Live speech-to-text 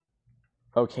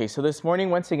Okay, so this morning,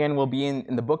 once again, we'll be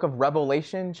in the book of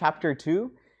Revelation, chapter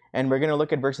 2, and we're going to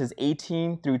look at verses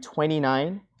 18 through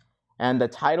 29. And the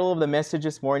title of the message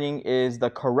this morning is The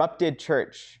Corrupted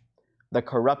Church. The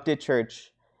Corrupted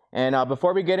Church. And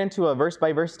before we get into a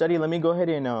verse-by-verse study, let me go ahead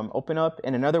and open up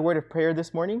in another word of prayer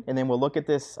this morning, and then we'll look at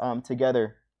this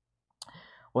together.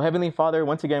 Well, Heavenly Father,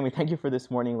 once again, we thank you for this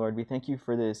morning, Lord. We thank you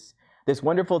for this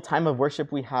wonderful time of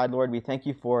worship we had, Lord. We thank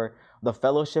you for the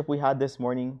fellowship we had this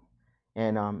morning.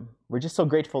 And we're just so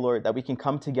grateful, Lord, that we can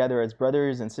come together as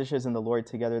brothers and sisters in the Lord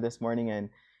together this morning and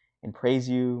praise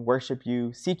you, worship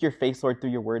you, seek your face, Lord,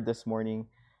 through your word this morning.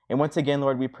 And once again,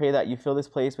 Lord, we pray that you fill this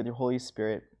place with your Holy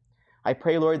Spirit. I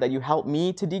pray, Lord, that you help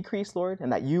me to decrease, Lord,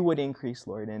 and that you would increase,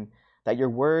 Lord, and that your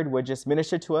word would just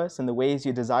minister to us in the ways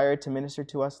you desire to minister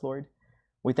to us, Lord.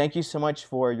 We thank you so much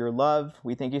for your love.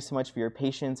 We thank you so much for your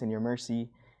patience and your mercy.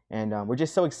 And we're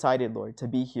just so excited, Lord, to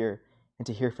be here and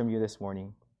to hear from you this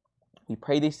morning. We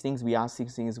pray these things, we ask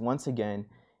these things once again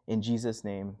in Jesus'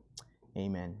 name,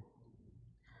 amen.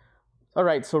 All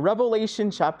right, so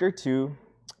Revelation chapter 2,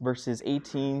 verses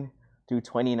 18 through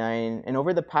 29. And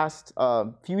over the past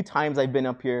few times I've been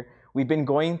up here, we've been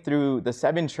going through the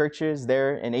 7 churches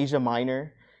there in Asia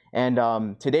Minor. And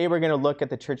today we're going to look at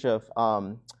the church of, what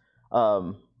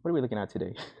are we looking at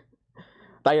today?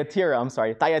 Thyatira.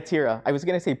 I was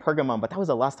going to say Pergamum, but that was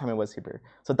the last time I was here.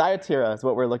 So Thyatira is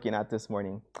what we're looking at this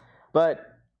morning.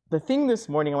 But the thing this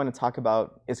morning I want to talk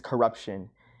about is corruption.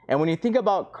 And when you think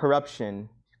about corruption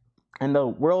and the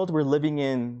world we're living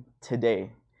in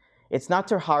today, it's not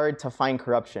too hard to find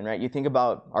corruption, right? You think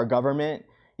about our government,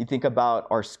 you think about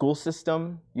our school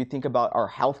system, you think about our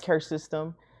healthcare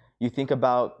system, you think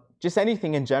about just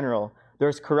anything in general.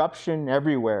 There's corruption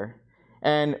everywhere.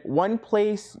 And one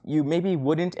place you maybe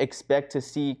wouldn't expect to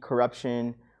see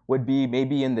corruption would be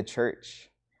maybe in the church.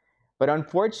 But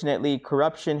unfortunately,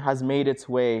 corruption has made its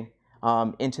way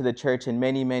into the church in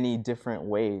many, many different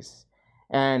ways.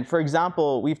 And for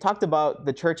example, we've talked about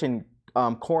the church in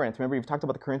Corinth. Remember, we've talked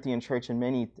about the Corinthian church in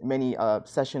many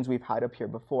sessions we've had up here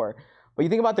before. But you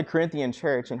think about the Corinthian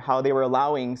church and how they were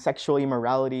allowing sexual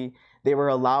immorality, they were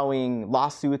allowing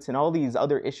lawsuits and all these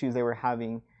other issues they were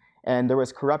having, and there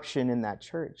was corruption in that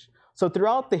church. So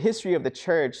throughout the history of the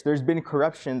church, there's been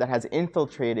corruption that has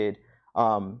infiltrated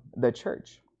the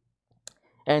church.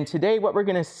 And today what we're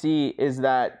going to see is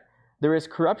that there is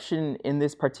corruption in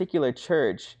this particular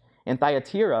church in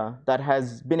Thyatira that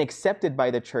has been accepted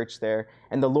by the church there,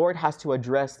 and the Lord has to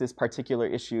address this particular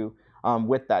issue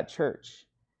with that church.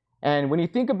 And when you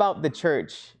think about the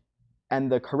church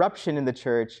and the corruption in the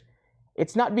church,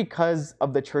 it's not because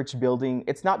of the church building,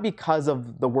 it's not because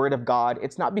of the Word of God,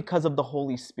 it's not because of the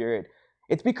Holy Spirit,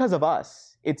 it's because of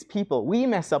us, it's people. We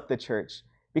mess up the church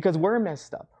because we're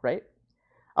messed up, right?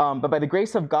 But by the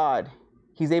grace of God,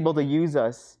 He's able to use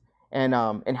us and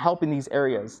help in these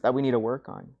areas that we need to work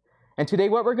on. And today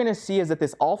what we're going to see is that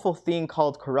this awful thing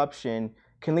called corruption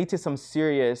can lead to some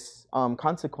serious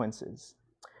consequences.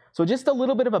 So just a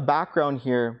little bit of a background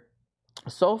here.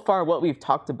 So far what we've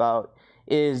talked about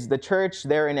is the church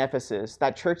there in Ephesus,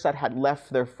 that church that had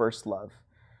left their first love.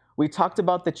 We talked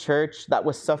about the church that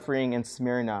was suffering in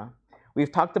Smyrna.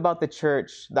 We've talked about the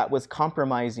church that was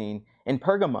compromising in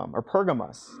Pergamum or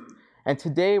Pergamos. And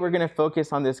today we're going to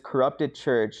focus on this corrupted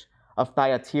church of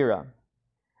Thyatira.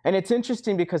 And it's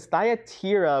interesting because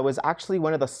Thyatira was actually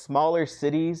one of the smaller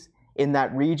cities in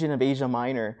that region of Asia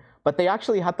Minor, but they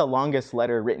actually had the longest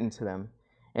letter written to them.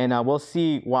 And we'll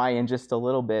see why in just a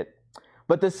little bit.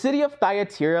 But the city of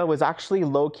Thyatira was actually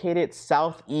located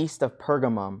southeast of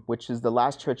Pergamum, which is the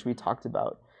last church we talked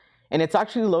about. And it's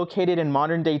actually located in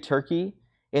modern-day Turkey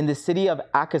in the city of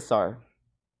Akhisar.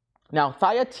 Now,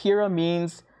 Thyatira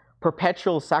means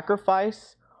perpetual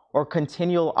sacrifice or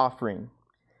continual offering.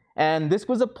 And this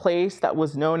was a place that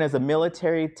was known as a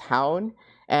military town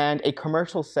and a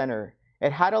commercial center.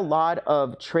 It had a lot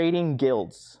of trading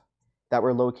guilds that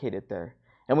were located there.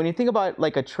 And when you think about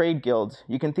like a trade guild,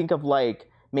 you can think of like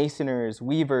masoners,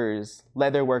 weavers,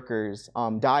 leather workers,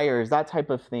 dyers, that type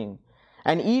of thing.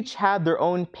 And each had their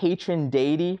own patron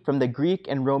deity from the Greek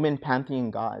and Roman pantheon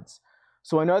gods.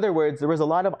 So in other words, there was a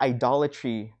lot of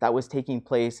idolatry that was taking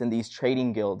place in these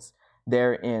trading guilds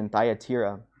there in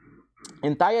Thyatira.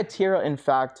 And Thyatira, in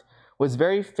fact, was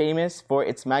very famous for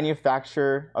its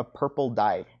manufacture of purple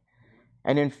dye.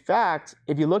 And in fact,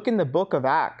 if you look in the book of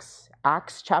Acts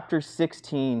chapter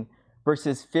 16,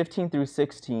 verses 15 through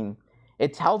 16,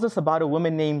 it tells us about a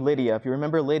woman named Lydia, if you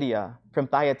remember Lydia, from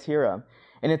Thyatira.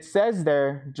 And it says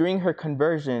there, during her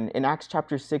conversion in Acts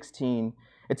chapter 16,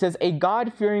 it says, a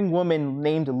God-fearing woman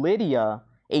named Lydia,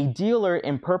 a dealer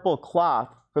in purple cloth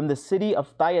from the city of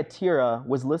Thyatira,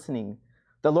 was listening.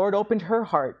 the Lord opened her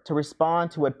heart to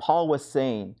respond to what Paul was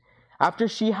saying. After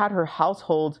she and her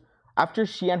household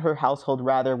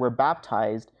were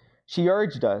baptized, she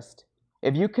urged us,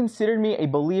 "If you consider me a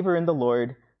believer in the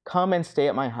Lord, come and stay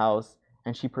at my house."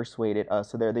 And she persuaded us.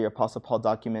 So there the Apostle Paul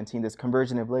documenting this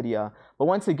conversion of Lydia. But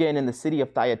once again, in the city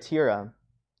of Thyatira,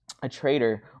 a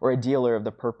trader or a dealer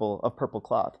of purple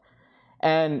cloth.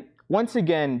 And once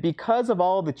again, because of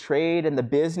all the trade and the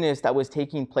business that was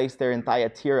taking place there in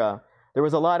Thyatira, there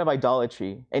was a lot of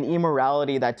idolatry and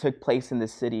immorality that took place in the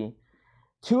city.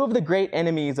 Two of the great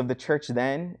enemies of the church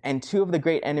then, and two of the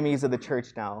great enemies of the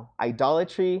church now,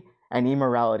 idolatry and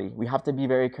immorality. We have to be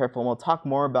very careful, and we'll talk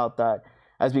more about that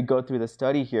as we go through the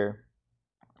study here.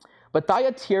 But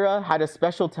Thyatira had a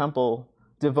special temple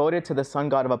devoted to the sun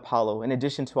god of Apollo, in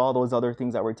addition to all those other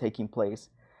things that were taking place.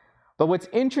 But what's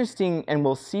interesting, and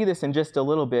we'll see this in just a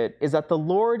little bit, is that the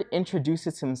Lord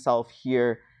introduces himself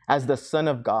here as the Son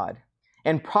of God,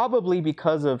 and probably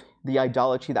because of the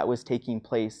idolatry that was taking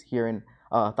place here in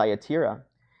Thyatira.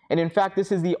 And in fact,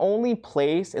 this is the only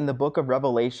place in the book of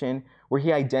Revelation where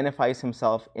he identifies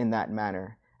himself in that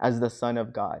manner, as the Son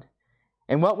of God.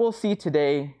 And what we'll see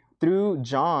today through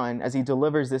John, as he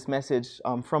delivers this message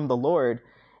from the Lord,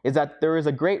 is that there is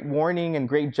a great warning and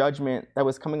great judgment that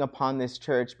was coming upon this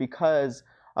church because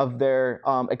of their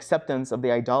acceptance of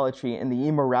the idolatry and the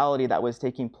immorality that was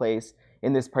taking place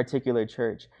in this particular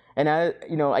church. And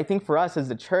I think for us as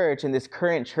the church, in this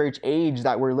current church age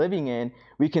that we're living in,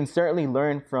 we can certainly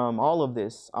learn from all of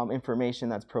this information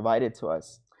that's provided to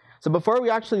us. So before we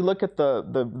actually look at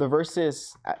the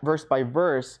verses verse by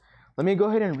verse, let me go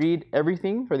ahead and read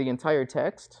everything for the entire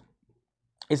text.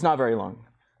 It's not very long.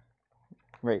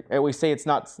 Right, I always say it's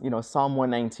not, Psalm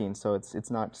 119, so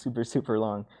it's not super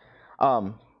long.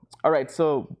 All right,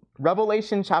 so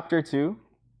Revelation chapter 2,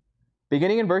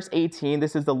 beginning in verse 18,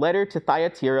 this is the letter to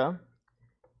Thyatira.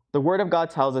 The word of God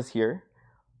tells us here,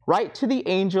 "Write to the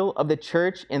angel of the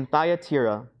church in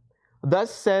Thyatira,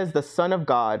 thus says the Son of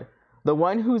God, the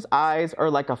one whose eyes are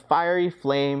like a fiery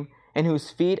flame and whose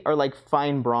feet are like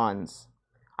fine bronze.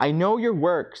 I know your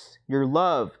works, your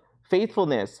love,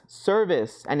 faithfulness,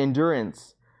 service, and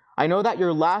endurance. I know that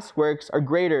your last works are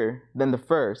greater than the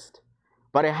first.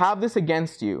 But I have this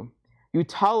against you. You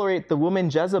tolerate the woman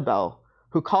Jezebel,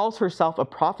 who calls herself a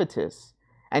prophetess,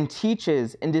 and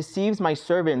teaches and deceives my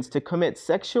servants to commit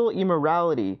sexual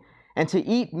immorality and to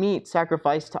eat meat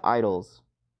sacrificed to idols.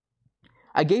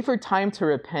 I gave her time to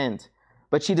repent,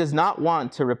 but she does not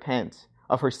want to repent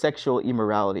of her sexual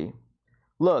immorality.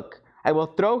 Look, I will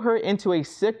throw her into a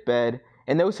sickbed,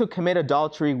 and those who commit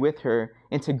adultery with her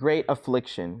into great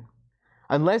affliction,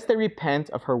 unless they repent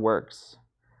of her works.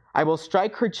 I will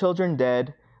strike her children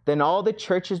dead, then all the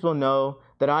churches will know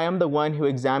that I am the one who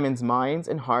examines minds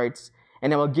and hearts,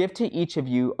 and I will give to each of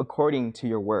you according to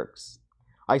your works.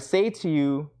 I say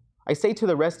to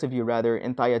the rest of you,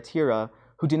 in Thyatira,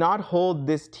 who do not hold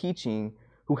this teaching,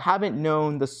 who haven't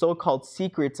known the so-called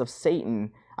secrets of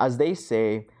Satan, as they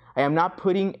say, I am not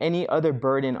putting any other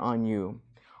burden on you.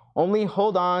 Only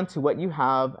hold on to what you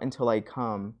have until I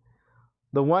come.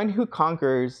 The one who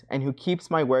conquers and who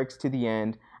keeps my works to the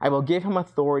end, I will give him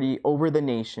authority over the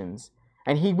nations,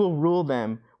 and he will rule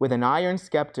them with an iron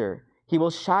scepter. He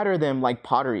will shatter them like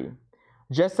pottery.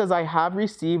 Just as I have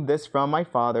received this from my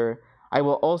Father, I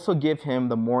will also give him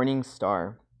the morning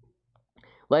star.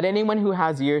 Let anyone who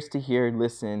has ears to hear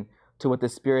listen to what the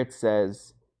Spirit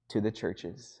says to the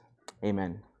churches."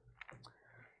 Amen.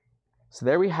 So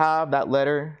there we have that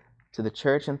letter to the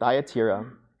church in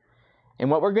Thyatira. And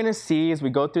what we're going to see as we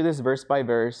go through this verse by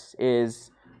verse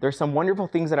is there's some wonderful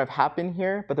things that have happened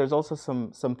here, but there's also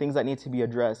some things that need to be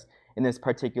addressed in this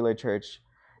particular church.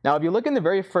 Now, if you look in the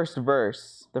very first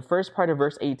verse, the first part of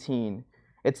verse 18,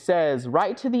 it says,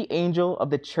 "Write to the angel of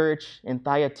the church in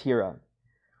Thyatira."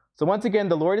 So once again,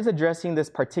 the Lord is addressing this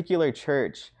particular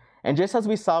church. And just as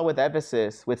we saw with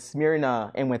Ephesus, with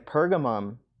Smyrna, and with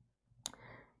Pergamum,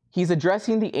 he's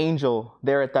addressing the angel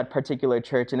there at that particular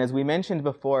church. And as we mentioned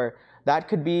before, that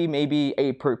could be maybe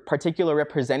a particular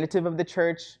representative of the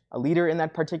church, a leader in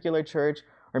that particular church,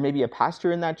 or maybe a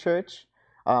pastor in that church.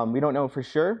 We don't know for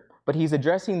sure, but he's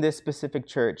addressing this specific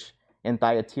church in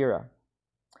Thyatira.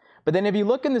 But then if you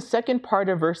look in the second part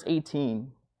of verse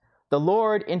 18, the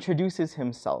Lord introduces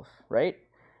himself, right?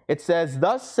 It says,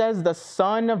 "Thus says the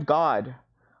Son of God,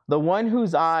 the one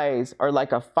whose eyes are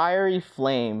like a fiery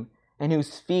flame and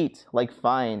whose feet like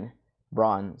fine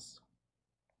bronze."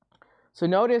 So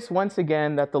notice once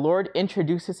again that the Lord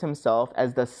introduces himself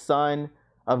as the Son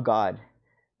of God,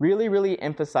 really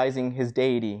emphasizing his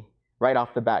deity right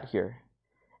off the bat here.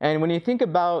 And when you think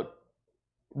about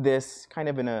this kind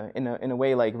of in a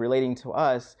way like relating to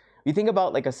us, you think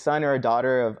about like a son or a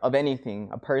daughter of anything,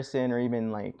 a person or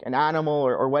even like an animal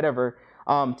or whatever.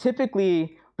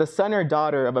 Typically, the son or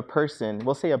daughter of a person,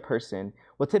 we'll say a person,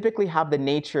 will typically have the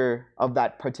nature of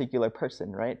that particular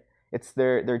person, right? It's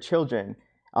their children.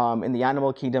 In the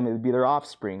animal kingdom, it would be their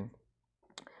offspring.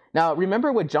 Now,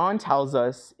 remember what John tells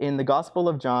us in the Gospel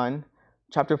of John,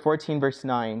 chapter 14, verse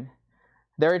 9.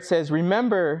 There it says,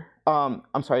 remember,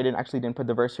 I'm sorry, I didn't put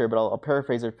the verse here, but I'll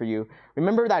paraphrase it for you.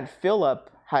 Remember that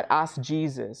Philip had asked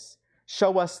Jesus,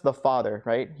 show us the Father,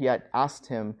 right? He had asked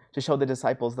him to show the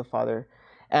disciples the Father.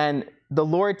 And the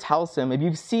Lord tells him, if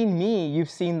you've seen me, you've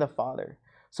seen the Father.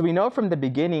 So we know from the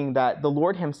beginning that the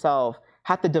Lord himself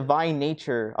had the divine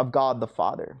nature of God the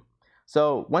Father.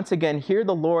 So once again, hear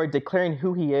the Lord declaring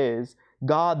who he is,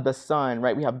 God the Son,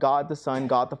 right? We have God the Son,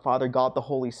 God the Father, God the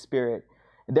Holy Spirit.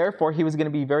 Therefore, he was going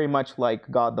to be very much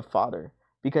like God the Father,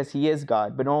 because he is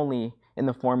God, but only in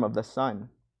the form of the Son.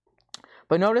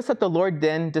 But notice that the Lord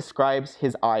then describes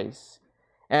his eyes.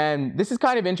 And this is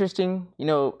kind of interesting. You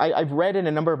know, I've read in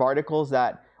a number of articles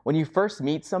that when you first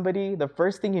meet somebody, the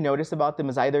first thing you notice about them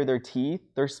is either their teeth,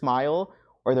 their smile,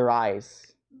 or their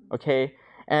eyes, okay?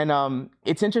 And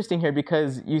it's interesting here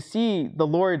because you see the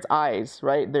Lord's eyes,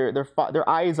 right? They're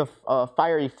eyes of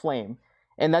fiery flame.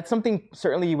 And that's something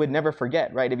certainly you would never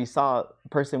forget, right? If you saw a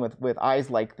person with eyes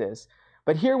like this.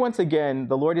 But here, once again,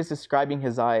 the Lord is describing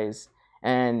his eyes,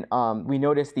 and we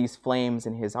notice these flames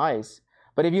in his eyes.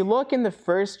 But if you look in the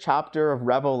first chapter of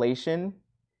Revelation,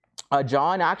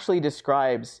 John actually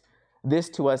describes this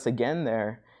to us again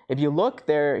there. If you look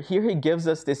there, here he gives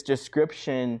us this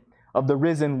description of the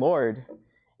risen Lord.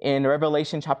 In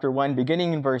Revelation chapter 1,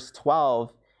 beginning in verse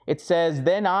 12, it says,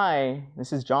 then I,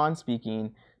 this is John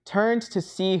speaking, turned to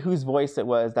see whose voice it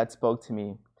was that spoke to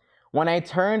me. When I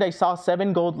turned, I saw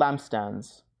 7 gold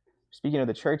lampstands, speaking of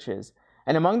the churches,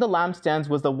 and among the lampstands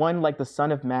was the one like the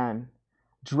Son of Man,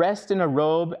 dressed in a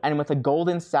robe and with a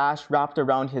golden sash wrapped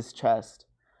around his chest.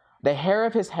 The hair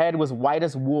of his head was white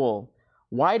as wool,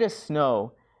 white as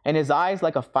snow, and his eyes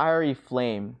like a fiery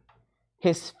flame.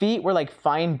 His feet were like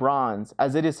fine bronze,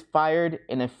 as it is fired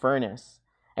in a furnace,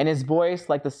 and his voice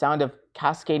like the sound of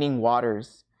cascading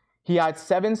waters. He had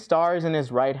 7 stars in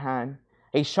his right hand.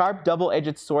 A sharp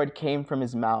double-edged sword came from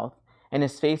his mouth, and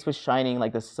his face was shining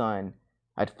like the sun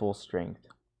at full strength.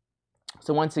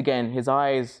 So once again, his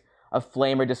eyes of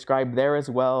flame are described there as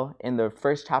well in the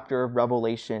first chapter of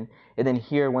Revelation, and then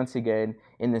here once again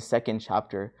in the second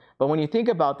chapter. But when you think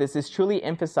about this, this truly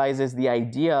emphasizes the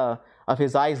idea of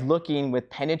his eyes looking with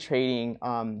penetrating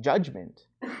judgment.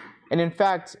 And in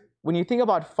fact, when you think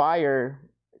about fire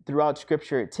throughout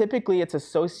Scripture, typically it's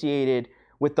associated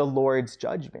with the Lord's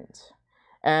judgment.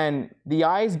 And the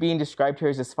eyes being described here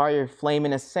as this fire flame,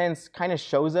 in a sense, kind of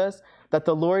shows us that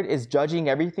the Lord is judging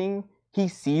everything. He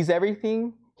sees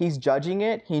everything. He's judging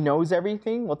it. He knows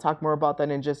everything. We'll talk more about that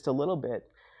in just a little bit.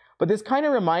 But this kind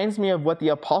of reminds me of what the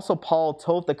Apostle Paul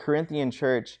told the Corinthian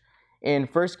church in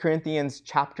 1 Corinthians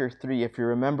chapter 3, if you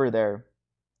remember there.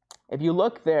 If you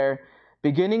look there,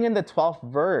 beginning in the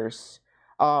 12th verse,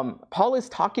 Paul is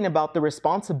talking about the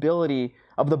responsibility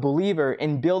of the believer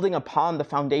in building upon the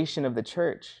foundation of the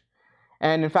church.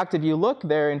 And in fact, if you look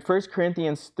there in 1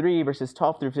 Corinthians 3, verses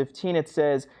 12 through 15, it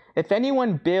says, if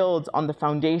anyone builds on the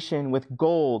foundation with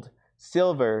gold,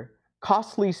 silver,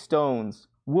 costly stones,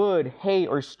 wood, hay,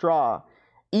 or straw,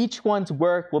 each one's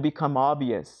work will become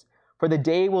obvious, for the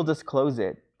day will disclose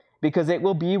it, because it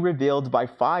will be revealed by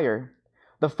fire.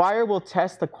 The fire will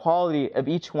test the quality of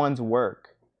each one's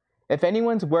work. If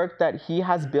anyone's work that he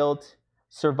has built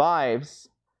survives,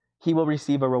 he will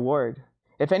receive a reward.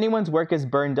 If anyone's work is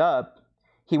burned up,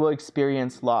 he will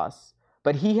experience loss,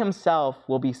 but he himself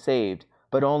will be saved,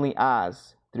 but only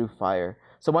as through fire.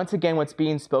 So once again, what's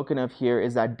being spoken of here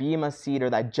is that bema seat, or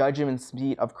that judgment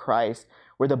seat of Christ,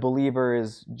 where the believer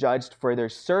is judged for their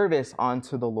service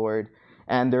unto the Lord,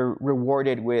 and they're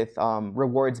rewarded with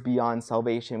rewards beyond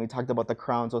salvation. We talked about the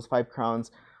crowns, those 5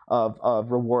 crowns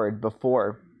of reward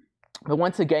before. But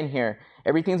once again here,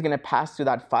 everything's going to pass through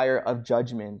that fire of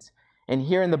judgment. And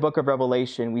here in the book of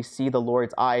Revelation, we see the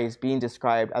Lord's eyes being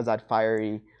described as that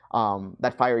fiery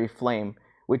flame,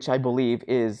 which I believe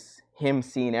is him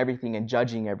seeing everything and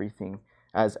judging everything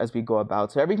as we go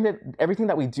about. So everything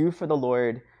that we do for the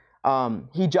Lord,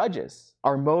 he judges.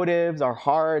 Our motives, our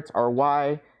hearts, our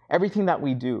why, everything that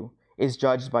we do is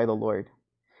judged by the Lord.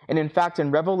 And in fact, in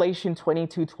Revelation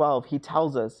 22:12, he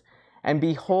tells us, and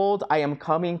behold, I am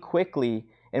coming quickly,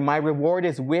 and my reward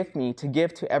is with me to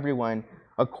give to everyone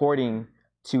according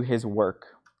to his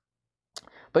work.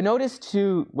 But notice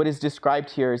too, what is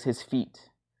described here is his feet.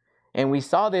 And we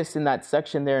saw this in that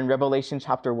section there in Revelation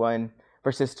chapter 1,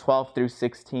 verses 12 through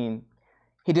 16.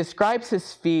 He describes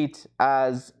his feet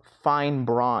as fine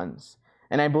bronze.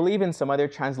 And I believe in some other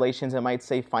translations it might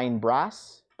say fine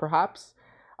brass, perhaps.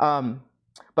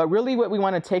 But really what we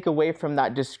want to take away from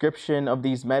that description of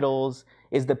these metals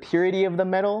is the purity of the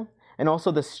metal and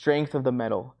also the strength of the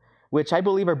metal, which I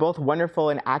believe are both wonderful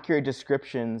and accurate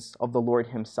descriptions of the Lord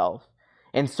himself.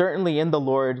 And certainly in the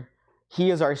Lord,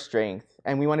 he is our strength.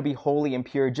 And we want to be holy and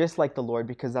pure just like the Lord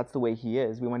because that's the way he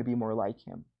is. We want to be more like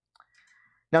him.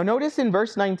 Now notice in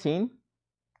verse 19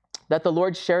 that the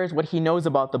Lord shares what he knows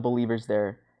about the believers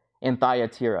there in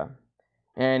Thyatira.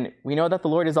 And we know that the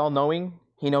Lord is all-knowing.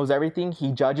 He knows everything.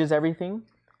 He judges everything.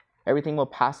 Everything will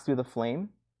pass through the flame.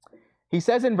 He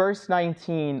says in verse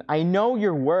 19, I know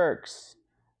your works,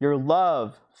 your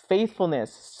love,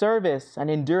 faithfulness, service, and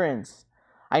endurance.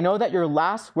 I know that your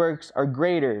last works are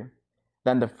greater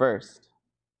than the first.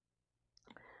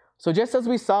 So just as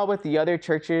we saw with the other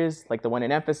churches, like the one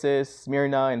in Ephesus,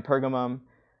 Smyrna, and Pergamum,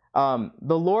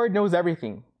 the Lord knows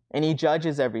everything, and he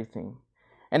judges everything.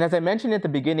 And as I mentioned at the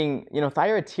beginning,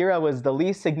 Thyatira was the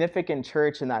least significant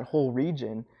church in that whole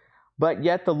region, but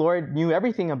yet the Lord knew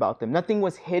everything about them. Nothing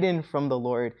was hidden from the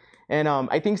Lord. And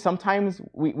I think sometimes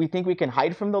we think we can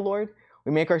hide from the Lord.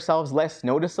 We make ourselves less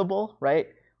noticeable, right?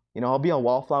 I'll be a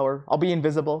wallflower. I'll be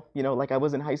invisible, like I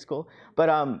was in high school.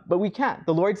 But we can't.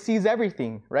 The Lord sees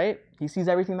everything, right? He sees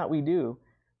everything that we do.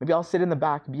 Maybe I'll sit in the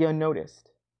back, be unnoticed.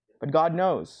 But God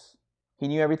knows. He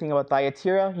knew everything about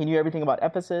Thyatira. He knew everything about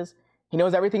Ephesus. He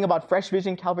knows everything about Fresh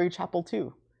Vision Calvary Chapel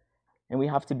too. And we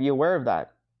have to be aware of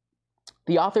that.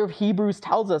 The author of Hebrews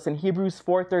tells us in Hebrews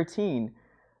 4:13,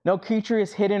 no creature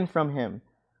is hidden from him,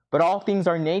 but all things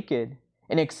are naked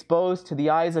and exposed to the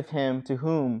eyes of him to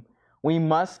whom we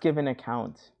must give an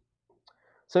account.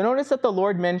 So notice that the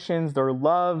Lord mentions their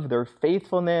love, their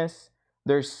faithfulness,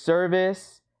 their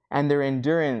service, and their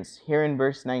endurance here in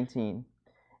verse 19.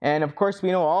 And of course,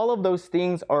 we know all of those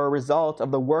things are a result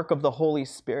of the work of the Holy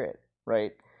Spirit,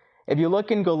 right? If you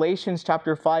look in Galatians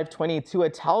chapter 5:22,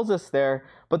 it tells us there,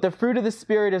 but the fruit of the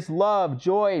Spirit is love,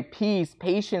 joy, peace,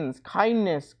 patience,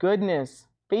 kindness, goodness,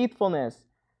 faithfulness,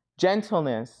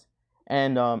 gentleness,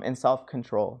 and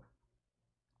self-control.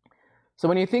 So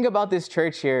when you think about this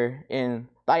church here in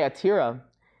Thyatira,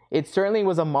 it certainly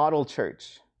was a model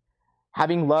church.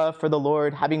 Having love for the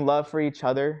Lord, having love for each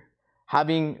other,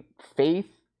 having faith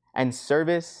and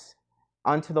service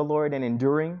unto the Lord and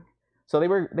enduring. So they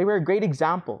were a great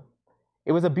example.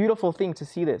 It was a beautiful thing to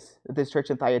see this church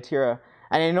in Thyatira.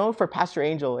 And I know for Pastor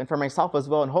Angel and for myself as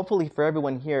well, and hopefully for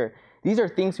everyone here, these are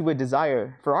things we would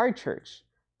desire for our church,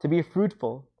 to be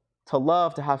fruitful, to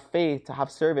love, to have faith, to have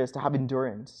service, to have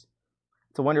endurance.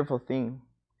 It's a wonderful thing.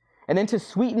 And then to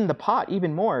sweeten the pot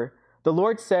even more, the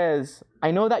Lord says,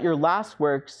 I know that your last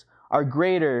works are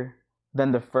greater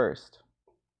than the first.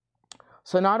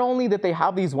 So not only did they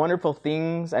have these wonderful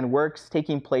things and works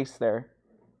taking place there,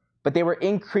 but they were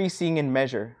increasing in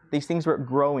measure. These things were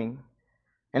growing.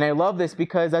 And I love this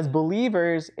because as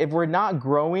believers, if we're not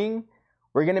growing,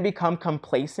 we're going to become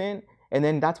complacent. And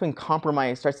then that's when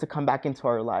compromise starts to come back into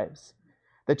our lives.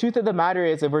 The truth of the matter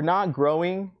is, if we're not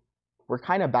growing, we're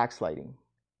kind of backsliding,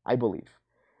 I believe.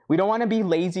 We don't want to be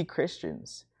lazy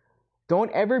Christians.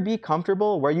 Don't ever be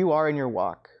comfortable where you are in your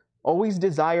walk. Always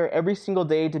desire every single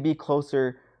day to be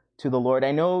closer to the Lord.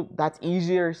 I know that's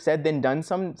easier said than done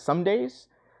some days.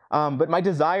 But my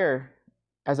desire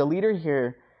as a leader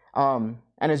here and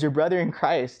as your brother in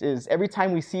Christ is every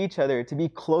time we see each other to be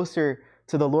closer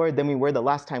to the Lord than we were the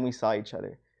last time we saw each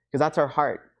other. Because that's our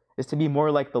heart, is to be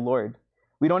more like the Lord.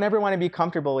 We don't ever want to be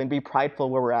comfortable and be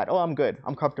prideful where we're at. Oh, I'm good.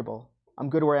 I'm comfortable. I'm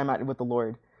good where I'm at with the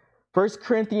Lord. 1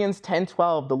 Corinthians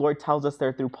 10:12, the Lord tells us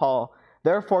there through Paul,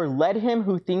 therefore let him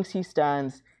who thinks he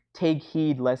stands take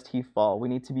heed lest he fall. We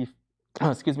need to be,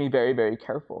 very, very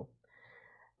careful.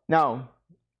 Now,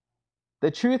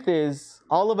 the truth is,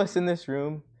 all of us in this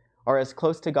room are as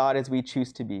close to God as we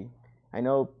choose to be. I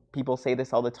know people say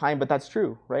this all the time, but that's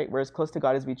true, right? We're as close to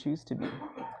God as we choose to be.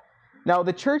 Now,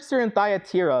 the church there in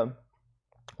Thyatira,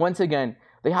 once again,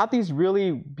 they had these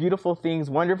really beautiful things,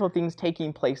 wonderful things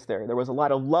taking place there. There was a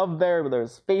lot of love there. There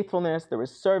was faithfulness. There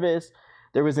was service.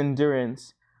 There was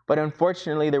endurance. But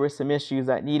unfortunately, there were some issues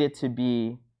that needed to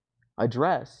be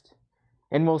addressed.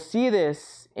 And we'll see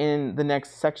this in the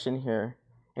next section here,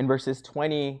 in verses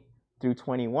 20 through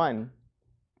 21.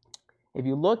 If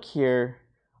you look here,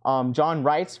 John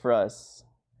writes for us.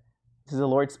 This is the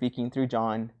Lord speaking through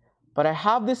John. But I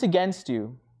have this against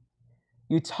you.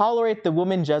 You tolerate the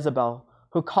woman Jezebel,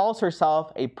 who calls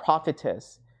herself a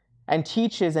prophetess and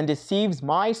teaches and deceives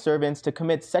my servants to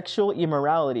commit sexual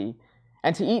immorality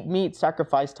and to eat meat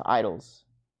sacrificed to idols.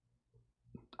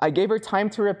 I gave her time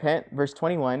to repent, verse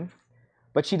 21,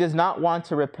 but she does not want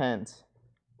to repent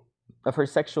of her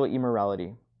sexual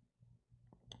immorality.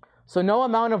 So no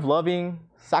amount of loving,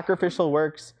 sacrificial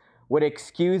works would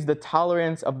excuse the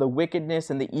tolerance of the wickedness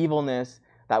and the evilness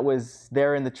that was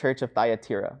there in the church of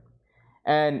Thyatira.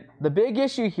 And the big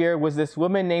issue here was this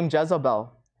woman named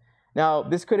Jezebel. Now,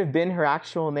 this could have been her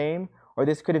actual name, or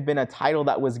this could have been a title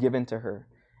that was given to her.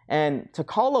 And to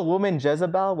call a woman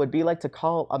Jezebel would be like to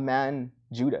call a man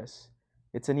Judas.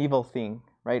 It's an evil thing,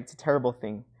 right? It's a terrible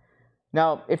thing.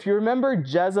 Now, if you remember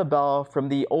Jezebel from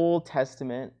the Old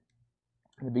Testament,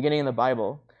 in the beginning of the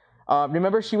Bible,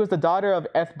 remember she was the daughter of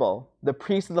Ethbaal, the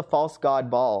priest of the false god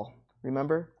Baal.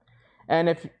 Remember?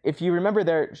 And if you remember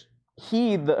there,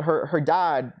 her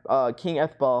dad, King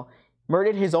Ethbaal,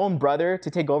 murdered his own brother to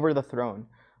take over the throne.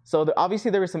 So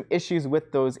obviously there were some issues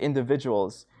with those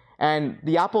individuals. And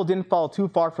the apple didn't fall too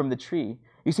far from the tree.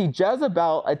 You see,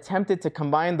 Jezebel attempted to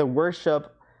combine the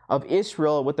worship of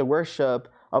Israel with the worship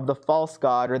of the false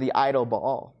god or the idol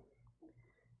Baal.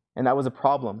 And that was a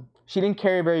problem. She didn't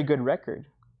carry a very good record.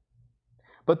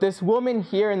 But this woman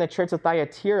here in the church of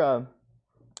Thyatira,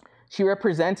 she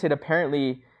represented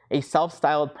apparently a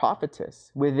self-styled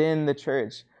prophetess within the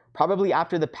church, probably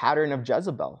after the pattern of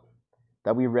Jezebel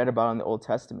that we read about in the Old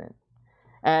Testament.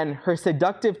 And her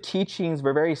seductive teachings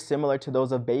were very similar to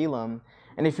those of Balaam.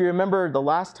 And if you remember the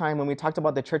last time when we talked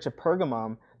about the church of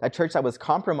Pergamum, that church that was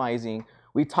compromising,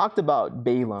 we talked about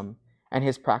Balaam and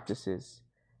his practices.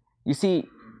 You see,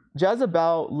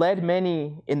 Jezebel led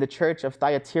many in the church of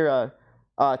Thyatira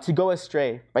to go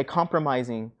astray by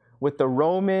compromising with the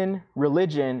Roman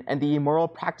religion and the immoral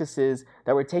practices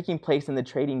that were taking place in the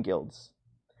trading guilds.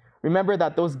 Remember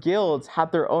that those guilds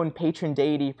had their own patron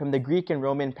deity from the Greek and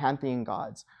Roman pantheon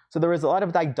gods. So there was a lot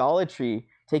of idolatry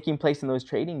taking place in those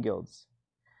trading guilds.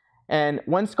 And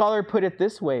one scholar put it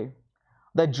this way: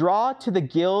 the draw to the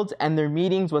guilds and their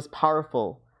meetings was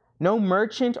powerful. No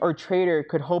merchant or trader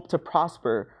could hope to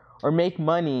prosper or make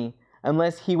money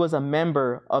unless he was a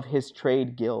member of his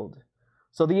trade guild.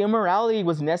 So the immorality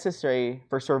was necessary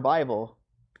for survival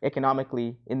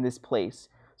economically in this place.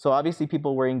 So obviously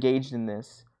people were engaged in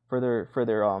this for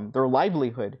their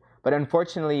livelihood, but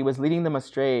unfortunately it was leading them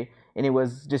astray and it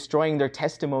was destroying their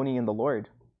testimony in the Lord.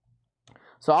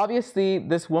 So obviously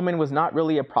this woman was not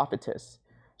really a prophetess.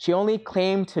 She only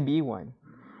claimed to be one.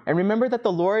 And remember that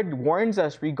the Lord warns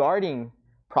us regarding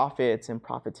prophets and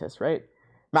prophetess, right?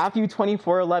 Matthew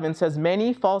 24:11 says,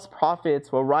 many false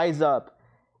prophets will rise up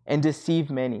and deceive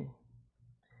many.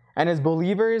 And as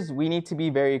believers, we need to be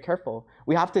very careful.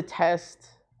 We have to test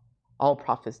all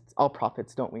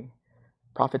prophets, don't we?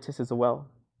 Prophetesses as well.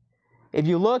 If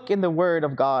you look in the Word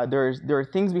of God, there are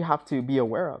things we have to be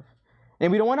aware of.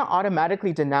 And we don't want to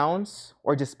automatically denounce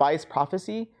or despise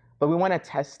prophecy, but we want to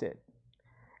test it.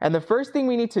 And the first thing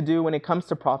we need to do when it comes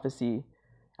to prophecy,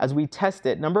 as we test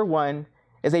it, number one,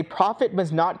 is a prophet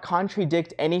must not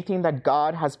contradict anything that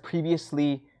God has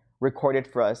previously recorded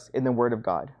for us in the Word of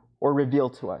God or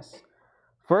revealed to us.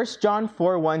 1 John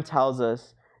 4:1 tells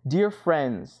us, dear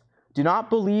friends, do not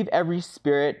believe every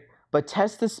spirit, but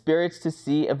test the spirits to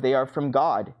see if they are from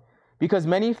God, because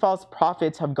many false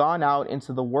prophets have gone out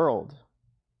into the world.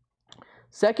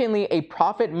 Secondly, a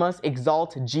prophet must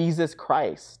exalt Jesus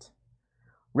Christ.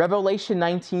 Revelation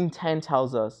 19:10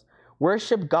 tells us,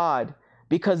 worship God,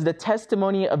 because the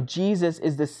testimony of Jesus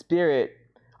is the spirit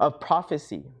of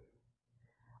prophecy.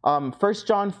 1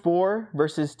 John 4,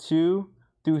 verses 2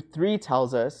 through 3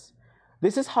 tells us,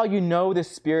 this is how you know the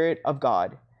Spirit of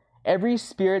God. Every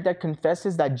spirit that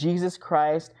confesses that Jesus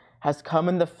Christ has come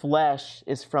in the flesh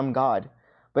is from God.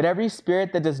 But every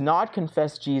spirit that does not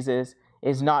confess Jesus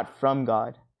is not from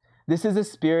God. This is the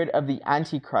spirit of the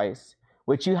Antichrist,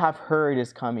 which you have heard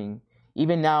is coming.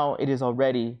 Even now it is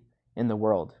already in the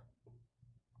world.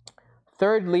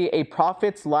 Thirdly, a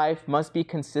prophet's life must be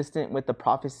consistent with the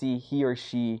prophecy he or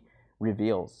she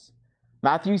reveals.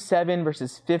 Matthew 7,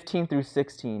 verses 15 through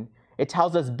 16, it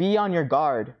tells us, be on your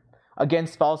guard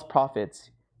against false prophets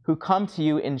who come to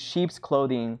you in sheep's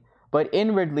clothing, but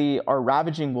inwardly are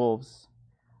ravaging wolves.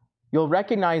 You'll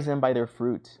recognize them by their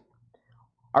fruit.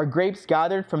 Are grapes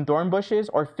gathered from thorn bushes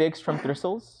or figs from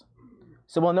thistles?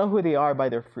 So we'll know who they are by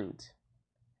their fruit.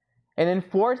 And then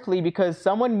fourthly, because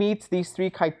someone meets these three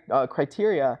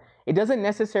criteria, it doesn't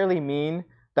necessarily mean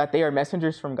that they are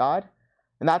messengers from God.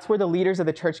 And that's where the leaders of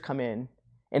the church come in.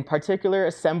 In particular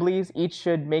assemblies, each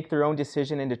should make their own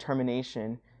decision and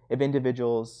determination if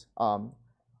individuals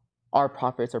are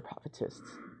prophets or prophetesses.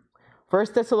 1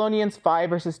 Thessalonians 5,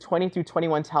 verses 20 through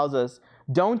 21 tells us,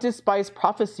 don't despise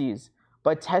prophecies,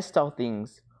 but test all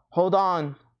things. Hold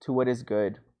on to what is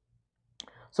good.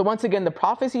 So once again, the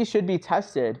prophecies should be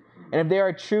tested, and if they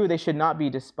are true, they should not be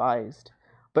despised.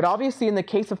 But obviously, in the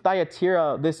case of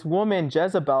Thyatira, this woman,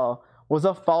 Jezebel, was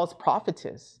a false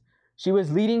prophetess. She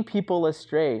was leading people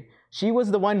astray. She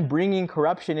was the one bringing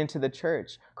corruption into the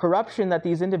church, corruption that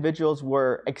these individuals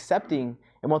were accepting.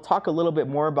 And we'll talk a little bit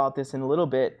more about this in a little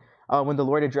bit when the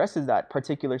Lord addresses that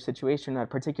particular situation, that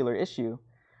particular issue.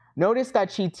 Notice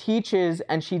that she teaches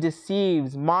and she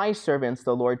deceives my servants,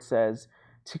 the Lord says,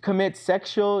 to commit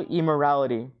sexual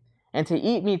immorality and to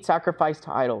eat meat sacrificed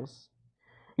to idols.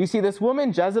 You see, this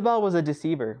woman, Jezebel, was a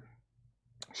deceiver.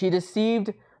 She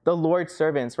deceived the Lord's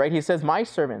servants, right? He says, my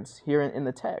servants, here in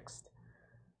the text.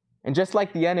 And just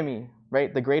like the enemy,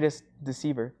 right? The great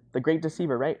deceiver,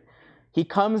 right? He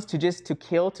comes to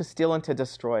kill, to steal, and to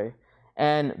destroy.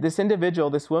 And this individual,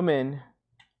 this woman,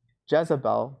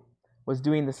 Jezebel, was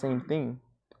doing the same thing.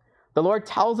 The Lord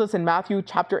tells us in Matthew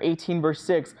chapter 18, verse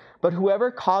 6, but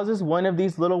whoever causes one of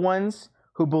these little ones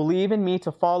who believe in me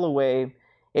to fall away,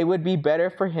 it would be better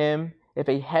for him if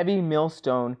a heavy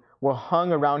millstone were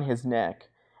hung around his neck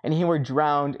and he were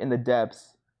drowned in the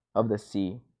depths of the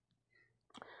sea.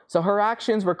 So her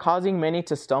actions were causing many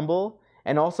to stumble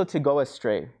and also to go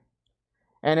astray.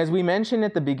 And as we mentioned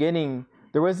at the beginning,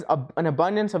 there was an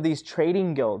abundance of these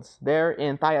trading guilds there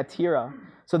in Thyatira.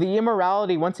 So the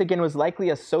immorality, once again, was likely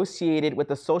associated with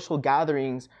the social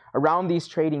gatherings around these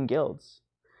trading guilds.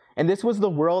 And this was the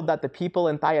world that the people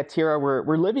in Thyatira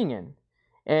were living in.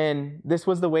 And this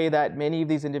was the way that many of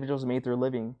these individuals made their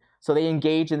living. So they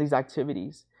engaged in these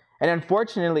activities. And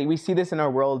unfortunately, we see this in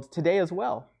our world today as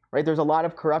well, right? There's a lot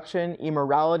of corruption,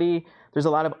 immorality. There's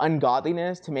a lot of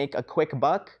ungodliness to make a quick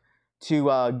buck,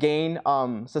 to gain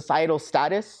societal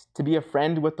status, to be a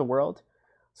friend with the world.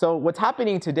 So what's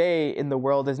happening today in the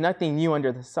world is nothing new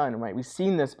under the sun, right? We've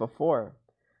seen this before.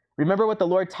 Remember what the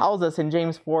Lord tells us in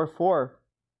James 4:4.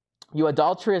 You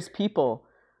adulterous people,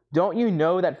 don't you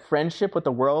know that friendship with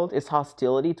the world is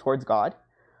hostility towards God?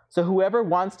 So whoever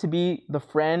wants to be the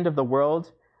friend of the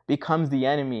world becomes the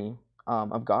enemy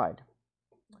of God.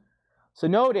 So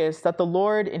notice that the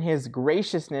Lord, in his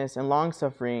graciousness and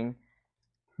long-suffering,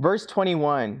 verse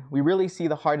 21, we really see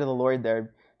the heart of the Lord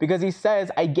there. Because he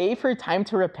says, I gave her time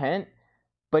to repent,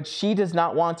 but she does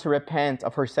not want to repent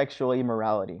of her sexual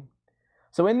immorality.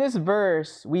 So in this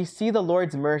verse, we see the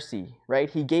Lord's mercy, right?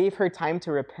 He gave her time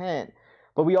to repent,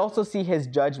 but we also see his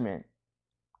judgment.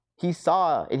 He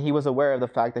saw and he was aware of the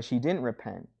fact that she didn't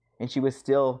repent, and she was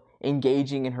still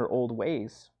engaging in her old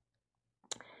ways.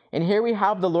 And here we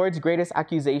have the Lord's greatest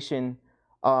accusation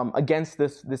against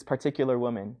this particular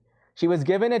woman. She was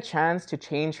given a chance to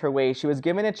change her ways. She was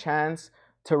given a chance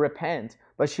to repent,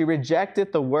 but she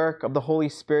rejected the work of the Holy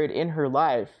Spirit in her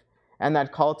life and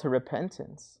that call to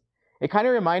repentance. It kind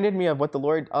of reminded me of what the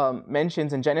Lord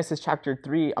mentions in Genesis chapter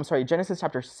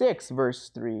 6, verse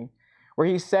 3, where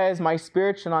he says, my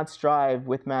spirit shall not strive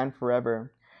with man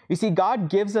forever. You see, God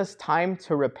gives us time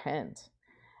to repent.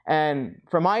 And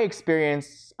from my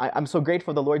experience, I'm so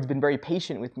grateful the Lord's been very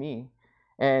patient with me.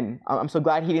 And I'm so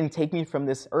glad he didn't take me from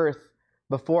this earth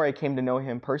before I came to know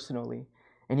him personally.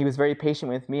 And he was very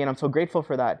patient with me, and I'm so grateful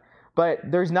for that. But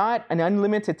there's not an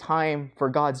unlimited time for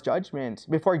God's judgment,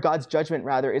 before God's judgment,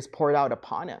 rather, is poured out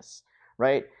upon us,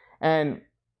 right? And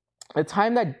the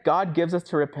time that God gives us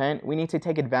to repent, we need to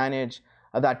take advantage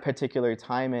of that particular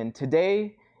time. And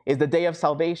today is the day of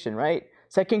salvation, right?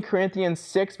 2 Corinthians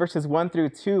 6, verses 1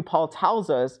 through 2, Paul tells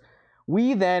us,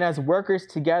 we then, as workers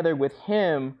together with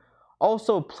him,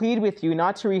 also plead with you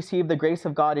not to receive the grace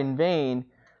of God in vain.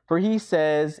 For he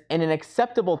says, in an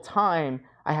acceptable time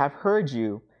I have heard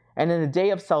you, and in the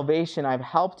day of salvation I have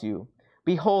helped you.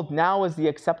 Behold, now is the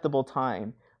acceptable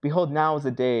time. Behold, now is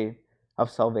the day of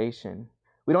salvation.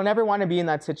 We don't ever want to be in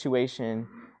that situation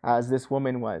as this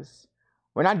woman was.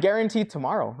 We're not guaranteed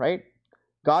tomorrow, right?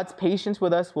 God's patience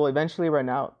with us will eventually run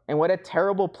out. And what a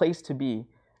terrible place to be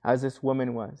as this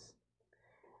woman was.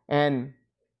 And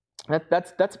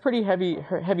that's a pretty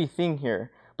heavy thing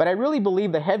here. But I really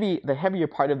believe the heavier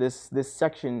part of this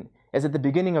section is at the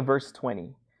beginning of verse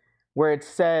 20, where it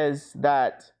says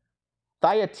that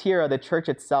Thyatira, the church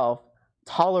itself,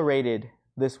 tolerated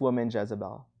this woman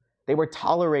Jezebel. They were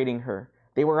tolerating her.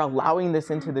 They were allowing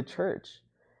this into the church.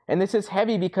 And this is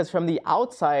heavy because from the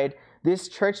outside, this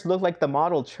church looked like the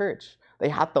model church. They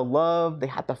had the love, they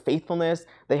had the faithfulness,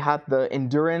 they had the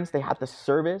endurance, they had the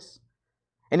service.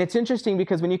 And it's interesting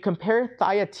because when you compare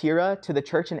Thyatira to the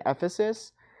church in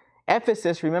Ephesus,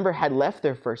 remember, had left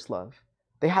their first love.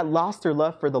 They had lost their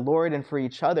love for the Lord and for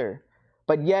each other,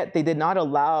 but yet they did not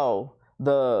allow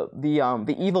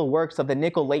the evil works of the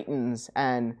Nicolaitans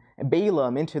and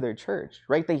Balaam into their church,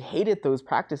 right? They hated those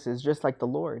practices just like the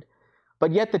Lord.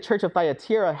 But yet the church of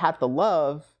Thyatira had the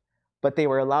love, but they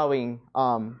were allowing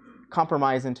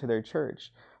compromise into their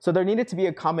church. So there needed to be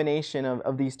a combination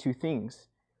of these two things.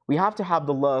 We have to have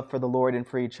the love for the Lord and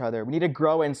for each other. We need to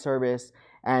grow in service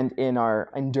and in our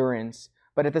endurance.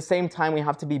 But at the same time, we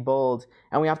have to be bold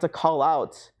and we have to call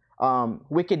out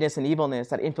wickedness and evilness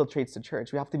that infiltrates the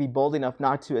church. We have to be bold enough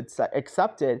not to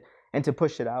accept it and to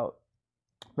push it out.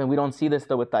 But we don't see this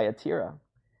though with Thyatira.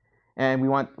 And we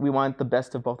want the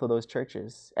best of both of those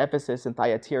churches, Ephesus and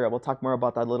Thyatira. We'll talk more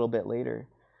about that a little bit later.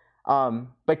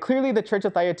 But clearly the church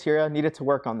of Thyatira needed to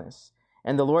work on this.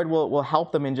 And the Lord will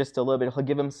help them in just a little bit. He'll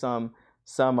give them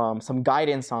some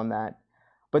guidance on that.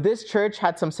 But this church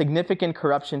had some significant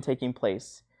corruption taking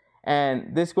place.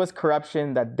 And this was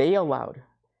corruption that they allowed.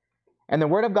 And the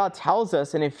Word of God tells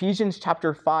us in Ephesians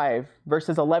chapter 5,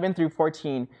 verses 11 through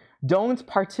 14, don't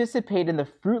participate in the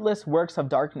fruitless works of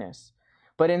darkness,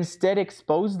 but instead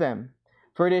expose them.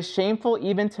 For it is shameful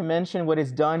even to mention what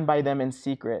is done by them in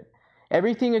secret.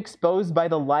 Everything exposed by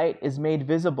the light is made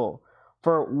visible.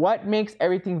 For what makes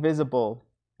everything visible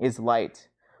is light.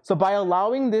 So by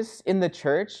allowing this in the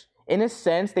church, in a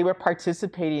sense, they were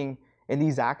participating in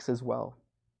these acts as well.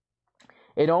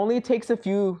 It only takes a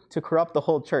few to corrupt the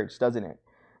whole church, doesn't it?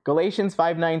 Galatians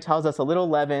 5:9 tells us a little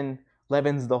leaven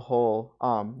leavens the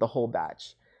whole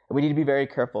batch. And we need to be very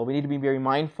careful. We need to be very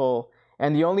mindful.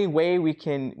 And the only way we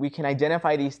can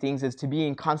identify these things is to be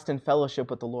in constant fellowship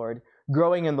with the Lord,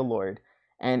 growing in the Lord,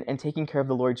 and taking care of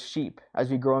the Lord's sheep as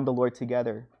we grow in the Lord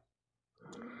together.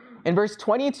 In verse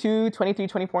 22, 23,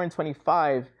 24, and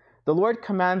 25, the Lord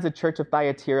commands the church of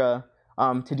Thyatira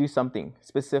to do something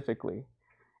specifically.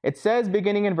 It says,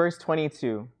 beginning in verse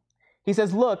 22, he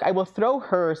says, look, I will throw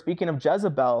her, speaking of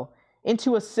Jezebel,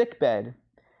 into a sickbed,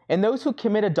 and those who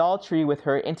commit adultery with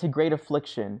her into great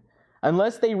affliction,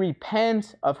 unless they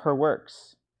repent of her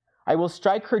works. I will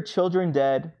strike her children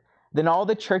dead. Then all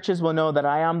the churches will know that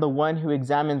I am the one who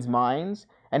examines minds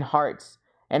and hearts,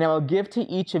 and I will give to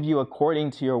each of you according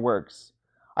to your works.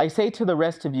 I say to the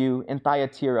rest of you in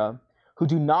Thyatira, who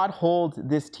do not hold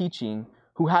this teaching,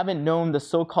 who haven't known the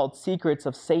so-called secrets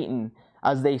of Satan,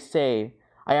 as they say,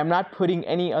 I am not putting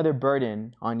any other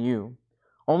burden on you.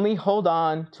 Only hold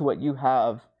on to what you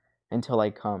have until I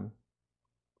come.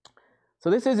 So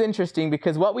this is interesting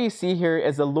because what we see here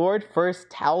is the Lord first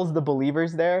tells the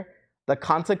believers there the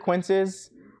consequences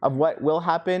of what will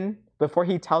happen before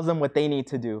he tells them what they need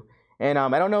to do. And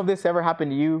I don't know if this ever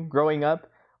happened to you growing up,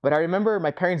 but I remember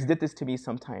my parents did this to me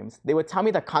sometimes. They would tell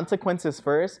me the consequences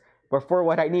first before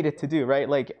what I needed to do, right?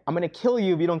 Like, I'm going to kill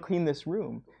you if you don't clean this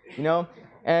room, you know?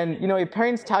 And, you know, your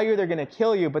parents tell you they're going to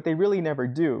kill you, but they really never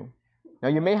do. Now,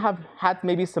 you may have had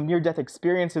maybe some near-death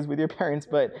experiences with your parents,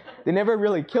 but they never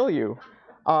really kill you.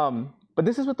 But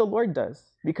this is what the Lord does,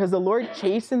 because the Lord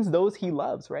chastens those he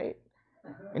loves, right?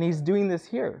 And he's doing this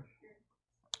here.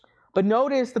 But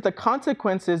notice that the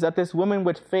consequences that this woman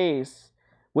would face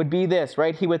would be this,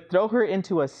 right? He would throw her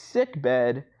into a sick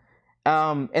bed,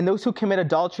 and those who commit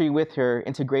adultery with her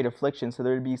into great affliction. So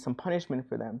there would be some punishment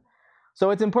for them.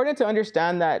 So it's important to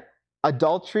understand that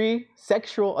adultery,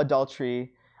 sexual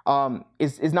adultery,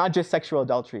 is not just sexual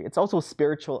adultery. It's also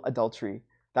spiritual adultery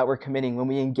that we're committing when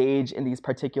we engage in these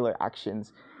particular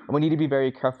actions. And we need to be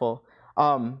very careful.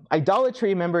 Idolatry,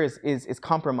 remember, is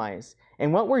compromise.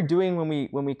 And what we're doing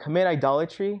when we commit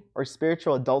idolatry or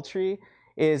spiritual adultery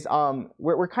is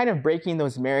we're kind of breaking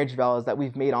those marriage vows that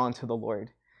we've made onto the Lord.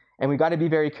 And we got to be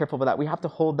very careful with that. We have to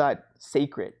hold that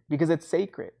sacred because it's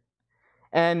sacred.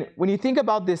 And when you think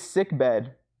about this sick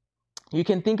bed, you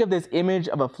can think of this image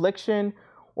of affliction,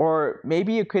 or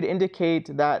maybe it could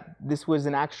indicate that this was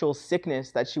an actual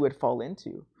sickness that she would fall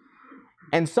into.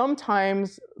 And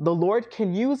sometimes the Lord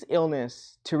can use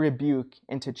illness to rebuke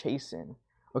and to chasten.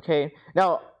 Okay?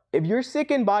 Now, if you're sick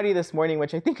in body this morning,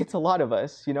 which I think it's a lot of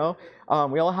us, you know,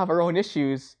 we all have our own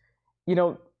issues, you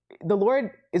know, the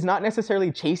Lord is not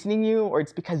necessarily chastening you, or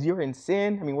it's because you're in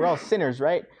sin. I mean, we're all sinners,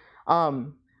 right?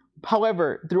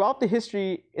 However, throughout the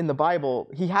history in the Bible,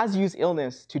 he has used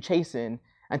illness to chasten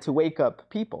and to wake up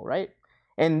people, right?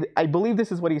 And I believe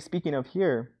this is what he's speaking of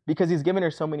here, because he's given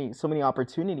her so many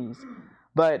opportunities.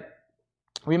 But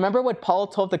remember what Paul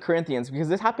told the Corinthians, because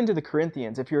this happened to the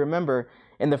Corinthians. If you remember,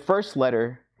 in the first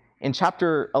letter, in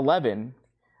chapter 11,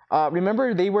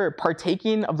 remember they were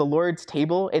partaking of the Lord's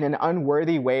table in an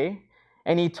unworthy way.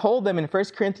 And he told them in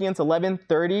 1 Corinthians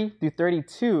 11:30 through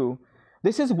 32,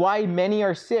 this is why many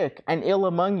are sick and ill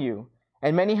among you,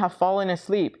 and many have fallen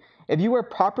asleep. If you were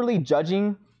properly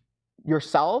judging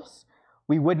yourselves,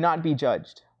 we would not be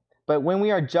judged. But when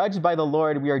we are judged by the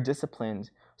Lord, we are disciplined,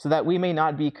 so that we may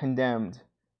not be condemned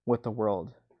with the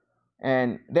world.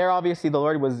 And there, obviously, the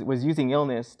Lord was using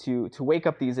illness to wake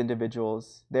up these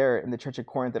individuals there in the church of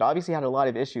Corinth that obviously had a lot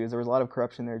of issues. There was a lot of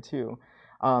corruption there too,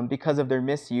 because of their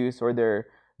misuse or their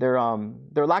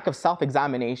lack of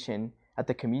self-examination at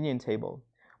the communion table.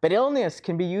 But illness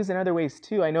can be used in other ways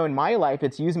too. I know in my life,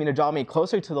 it's used me to draw me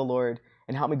closer to the Lord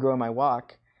and help me grow in my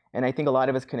walk. And I think a lot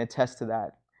of us can attest to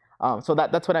that. So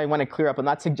that's what I want to clear up. I'm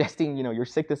not suggesting, you're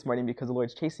sick this morning because the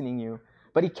Lord's chastening you,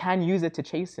 but he can use it to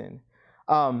chasten.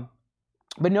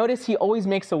 But notice he always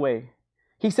makes a way.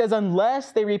 He says,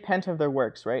 unless they repent of their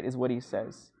works, right, is what he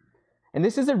says. And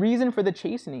this is a reason for the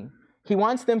chastening. He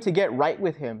wants them to get right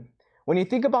with him. When you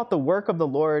think about the work of the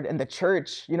Lord and the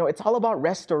church, it's all about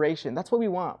restoration. That's what we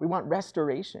want. We want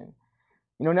restoration.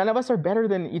 None of us are better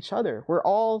than each other. We're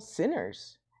all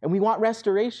sinners, and we want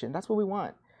restoration. That's what we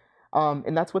want.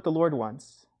 And that's what the Lord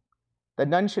wants. That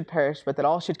none should perish, but that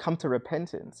all should come to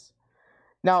repentance.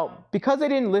 Now, because they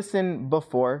didn't listen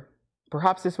before,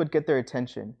 perhaps this would get their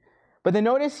attention. But then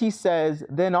notice he says,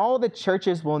 then all the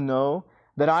churches will know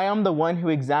that I am the one who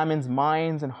examines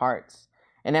minds and hearts,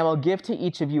 and I will give to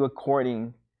each of you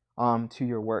according to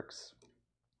your works.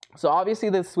 So obviously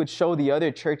this would show the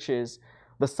other churches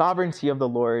the sovereignty of the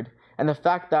Lord and the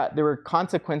fact that there were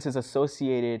consequences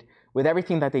associated with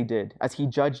everything that they did as he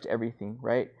judged everything,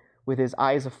 right? With his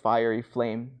eyes of fiery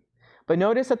flame. But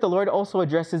notice that the Lord also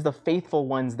addresses the faithful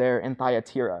ones there in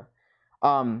Thyatira.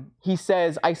 He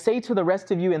says, I say to the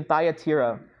rest of you in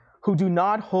Thyatira who do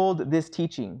not hold this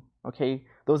teaching, okay?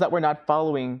 Those that were not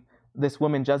following this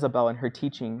woman Jezebel and her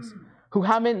teachings, who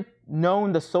haven't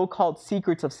known the so-called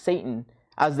secrets of Satan,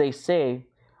 as they say,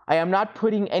 I am not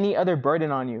putting any other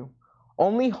burden on you.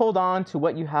 Only hold on to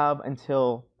what you have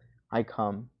until I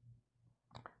come.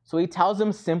 So he tells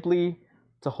them simply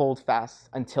to hold fast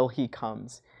until he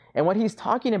comes. And what he's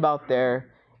talking about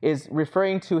there is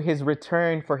referring to his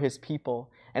return for his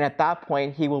people. And at that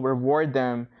point, he will reward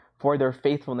them for their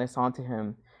faithfulness unto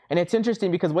him. And it's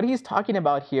interesting because what he's talking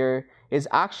about here is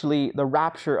actually the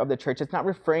rapture of the church. It's not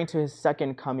referring to his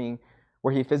second coming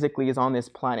where he physically is on this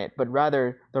planet, but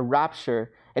rather the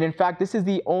rapture. And in fact, this is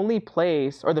the only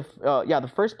place, or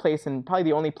the first place and probably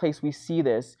the only place we see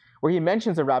this, where he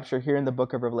mentions the rapture here in the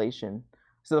book of Revelation.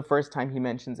 This is the first time he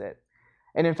mentions it.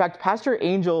 And in fact, Pastor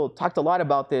Angel talked a lot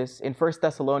about this in 1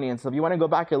 Thessalonians. So if you want to go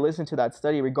back and listen to that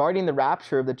study regarding the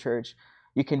rapture of the church,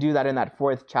 you can do that in that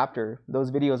 4th chapter. Those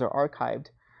videos are archived.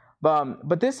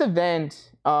 But this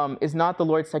event is not the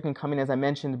Lord's second coming, as I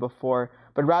mentioned before,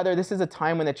 but rather this is a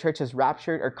time when the church is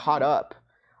raptured or caught up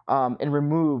and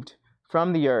removed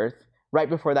from the earth right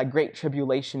before that great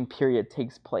tribulation period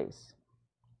takes place.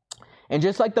 And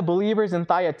just like the believers in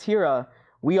Thyatira,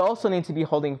 we also need to be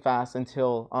holding fast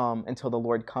until the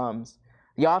Lord comes.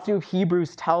 The author of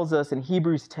Hebrews tells us in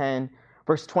Hebrews 10,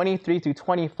 verse 23 through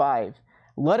 25,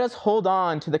 let us hold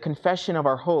on to the confession of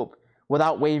our hope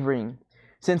without wavering,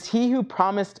 since he who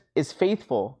promised is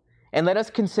faithful, and let us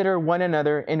consider one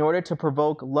another in order to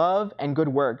provoke love and good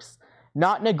works,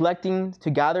 not neglecting to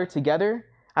gather together,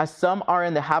 as some are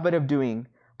in the habit of doing,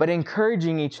 but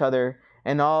encouraging each other,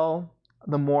 and all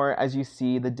the more as you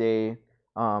see the day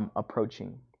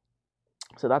approaching.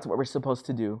 So that's what we're supposed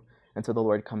to do until the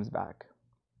Lord comes back.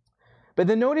 But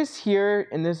then notice here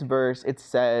in this verse, it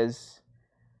says,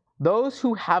 those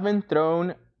who haven't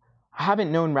known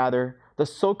the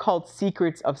so-called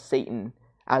secrets of Satan,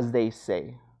 as they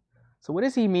say. So what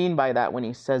does he mean by that when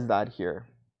he says that here?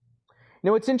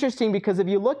 It's interesting because if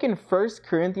you look in 1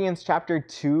 Corinthians chapter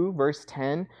 2, verse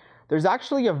 10, there's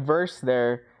actually a verse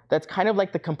there that's kind of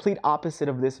like the complete opposite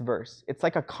of this verse. It's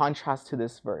like a contrast to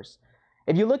this verse.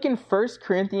 If you look in 1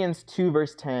 Corinthians 2,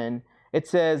 verse 10, it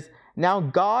says, now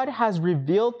God has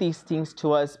revealed these things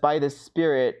to us by the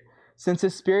Spirit, since the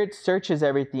Spirit searches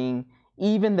everything,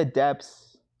 even the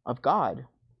depths of God.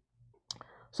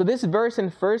 So this verse in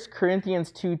 1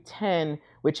 Corinthians 2:10,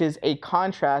 which is a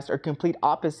contrast or complete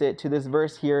opposite to this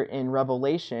verse here in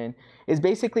Revelation, is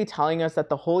basically telling us that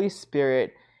the Holy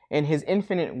Spirit, in his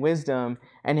infinite wisdom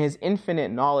and his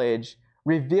infinite knowledge,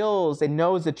 reveals and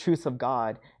knows the truths of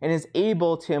God and is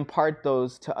able to impart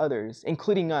those to others,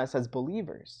 including us as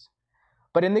believers.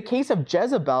 But in the case of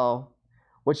Jezebel,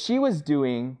 what she was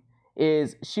doing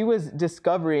is she was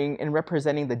discovering and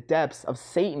representing the depths of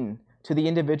Satan to the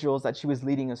individuals that she was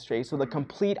leading astray. So the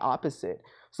complete opposite.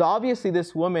 So obviously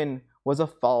this woman was a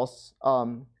false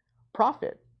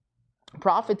prophetess.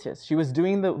 She was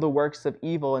doing the works of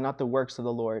evil and not the works of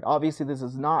the Lord. Obviously this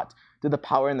is not through the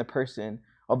power and the person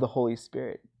of the Holy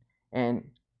Spirit. And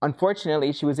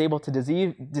Unfortunately, she was able to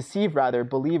deceive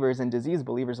believers and disease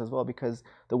believers as well, because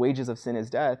the wages of sin is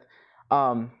death.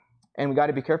 And we got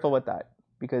to be careful with that,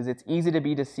 because it's easy to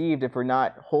be deceived if we're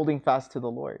not holding fast to the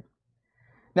Lord.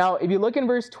 Now, if you look in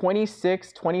verse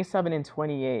 26, 27, and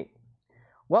 28,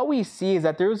 what we see is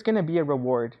that there's going to be a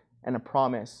reward and a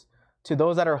promise to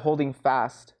those that are holding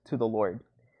fast to the Lord.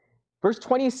 Verse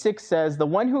 26 says, "The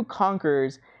one who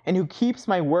conquers and who keeps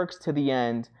my works to the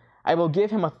end, I will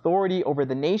give him authority over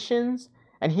the nations,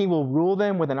 and he will rule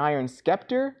them with an iron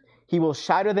scepter. He will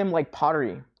shatter them like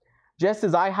pottery. Just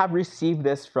as I have received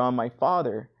this from my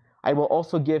Father, I will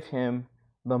also give him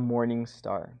the morning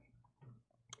star."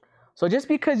 So just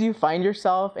because you find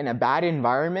yourself in a bad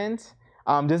environment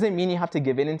doesn't mean you have to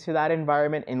give in into that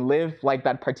environment and live like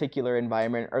that particular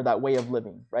environment or that way of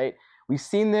living, right? We've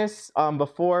seen this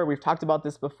before. We've talked about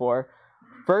this before.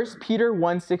 1 Peter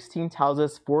 1:16 tells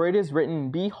us, "For it is written,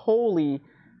 'Be holy,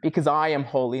 because I am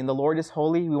holy,' and the Lord is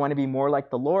holy." We want to be more like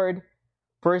the Lord.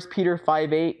 1 Peter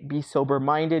 5:8, "Be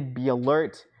sober-minded, be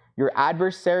alert. Your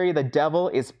adversary, the devil,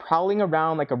 is prowling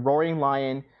around like a roaring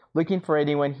lion, looking for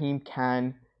anyone he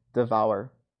can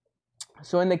devour."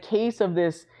 So in the case of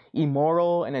this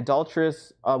immoral and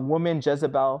adulterous woman,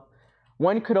 Jezebel,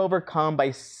 one could overcome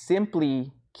by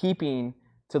simply keeping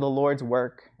to the Lord's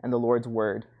work and the Lord's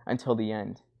word until the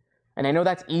end. And I know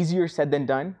that's easier said than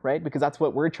done, right? Because that's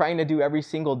what we're trying to do every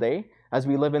single day as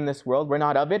we live in this world. We're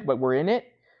not of it, but we're in it.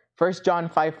 1 John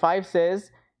 5:5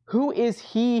 says, "Who is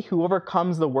he who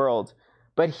overcomes the world?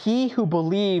 But he who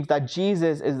believes that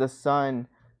Jesus is the Son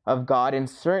of God." And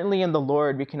certainly in the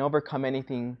Lord, we can overcome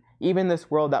anything, even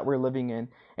this world that we're living in.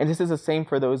 And this is the same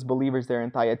for those believers there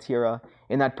in Thyatira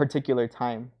in that particular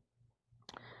time.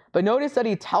 But notice that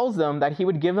he tells them that he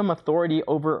would give them authority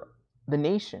over the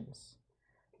nations.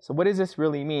 So what does this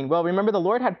really mean? Well, remember, the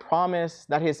Lord had promised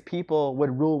that his people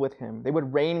would rule with him. They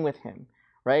would reign with him,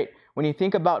 right? When you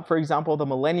think about, for example, the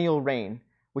millennial reign,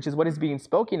 which is what is being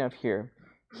spoken of here,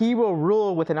 he will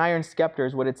rule with an iron scepter,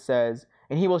 is what it says,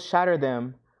 and he will shatter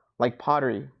them like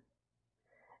pottery.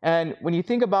 And when you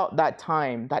think about that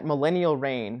time, that millennial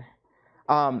reign,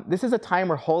 this is a time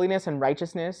where holiness and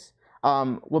righteousness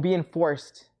will be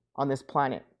enforced on this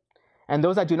planet. And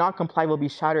those that do not comply will be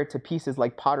shattered to pieces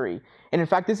like pottery. And in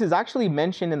fact, this is actually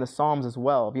mentioned in the Psalms as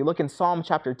well. If you look in Psalm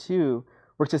chapter 2,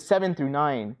 verses 7 through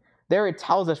 9, there it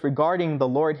tells us regarding the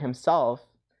Lord himself,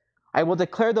 "I will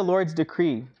declare the Lord's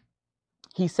decree.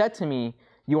 He said to me,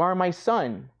 'You are my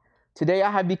son. Today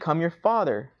I have become your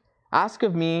father. Ask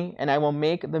of me, and I will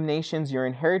make the nations your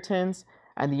inheritance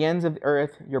and the ends of the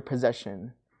earth your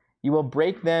possession. You will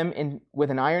break them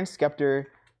with an iron scepter.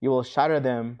 You will shatter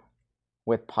them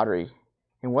with pottery.'"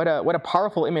 And what a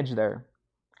powerful image there.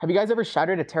 Have you guys ever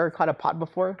shattered a terracotta pot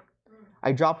before?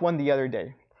 I dropped one the other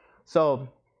day. So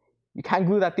you can't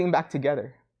glue that thing back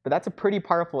together. But that's a pretty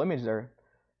powerful image there.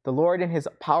 The Lord in his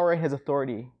power and his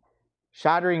authority,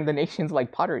 shattering the nations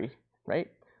like pottery,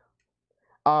 right?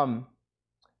 And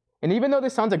even though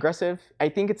this sounds aggressive, I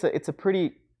think it's a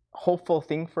pretty hopeful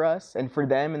thing for us and for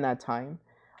them in that time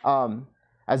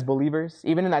as believers,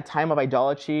 even in that time of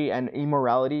idolatry and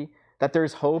immorality, that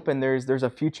there's hope and there's a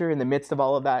future in the midst of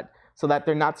all of that, so that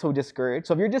they're not so discouraged.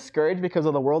 So if you're discouraged because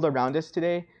of the world around us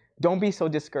today, don't be so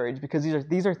discouraged, because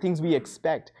these are things we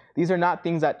expect. These are not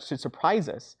things that should surprise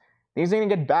us. Things are going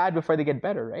to get bad before they get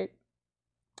better, right?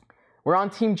 We're on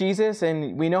Team Jesus,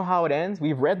 and we know how it ends.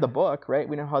 We've read the book, right?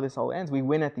 We know how this all ends. We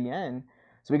win at the end.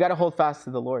 So we got to hold fast to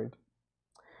the Lord.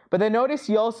 But then notice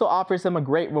he also offers them a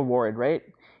great reward, right?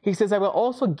 He says, "I will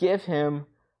also give him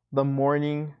the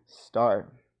morning star."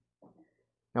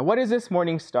 Now, what is this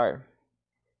morning star?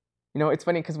 You know, it's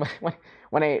funny because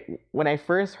when I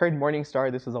first heard morning star,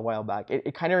 this was a while back,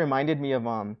 it kind of reminded me of,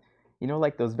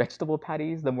 like those vegetable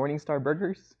patties, the Morning Star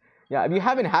burgers. Yeah, if you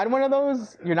haven't had one of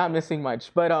those, you're not missing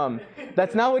much. But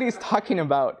that's not what he's talking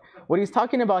about. What he's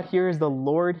talking about here is the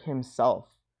Lord himself.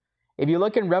 If you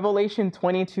look in Revelation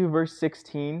 22, verse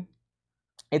 16,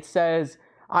 it says,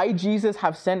 "I, Jesus,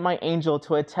 have sent my angel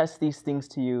to attest these things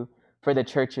to you for the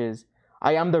churches.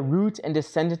 I am the root and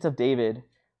descendant of David,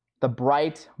 the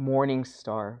bright morning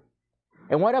star."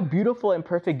 And what a beautiful and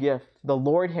perfect gift, the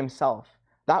Lord himself.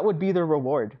 That would be the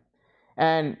reward.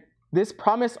 And this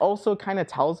promise also kind of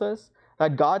tells us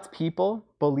that God's people,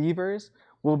 believers,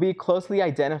 will be closely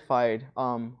identified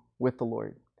with the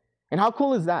Lord. And how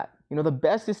cool is that? The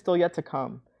best is still yet to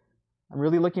come. I'm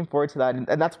really looking forward to that. And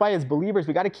that's why as believers,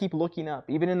 we got to keep looking up,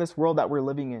 even in this world that we're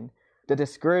living in. The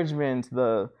discouragement,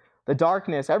 the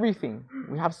darkness, everything.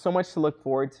 We have so much to look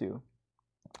forward to.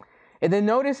 And then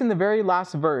notice in the very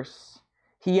last verse,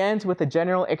 he ends with a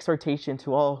general exhortation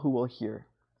to all who will hear.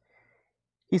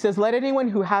 He says, let anyone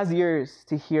who has ears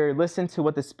to hear listen to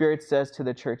what the Spirit says to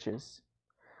the churches.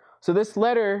 So this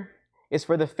letter is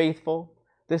for the faithful.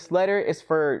 This letter is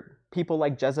for people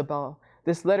like Jezebel.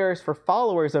 This letter is for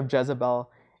followers of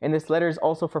Jezebel. And this letter is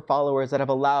also for followers that have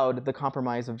allowed the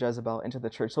compromise of Jezebel into the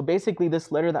church. So basically,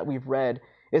 this letter that we've read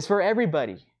is for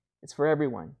everybody. It's for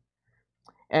everyone.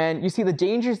 And you see the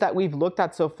dangers that we've looked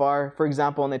at so far, for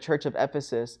example, in the church of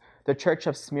Ephesus, the church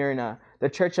of Smyrna, the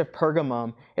church of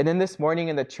Pergamum, and then this morning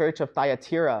in the church of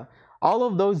Thyatira. All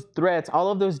of those threats,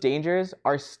 all of those dangers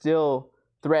are still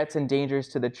threats and dangers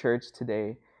to the church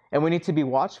today. And we need to be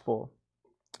watchful.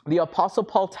 The Apostle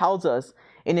Paul tells us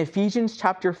in Ephesians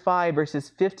chapter 5,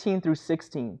 verses 15 through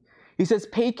 16, he says,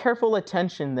 pay careful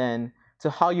attention then to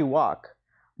how you walk,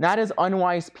 not as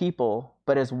unwise people,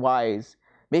 but as wise,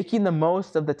 making the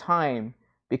most of the time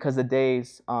because the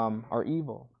days are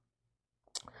evil.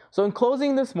 So in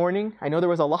closing this morning, I know there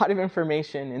was a lot of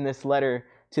information in this letter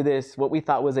to this, what we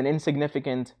thought was an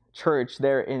insignificant church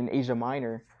there in Asia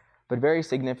Minor, but very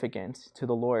significant to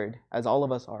the Lord, as all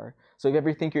of us are. So if you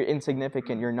ever think you're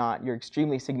insignificant, you're not. You're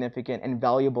extremely significant and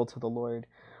valuable to the Lord.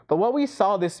 But what we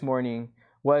saw this morning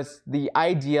was the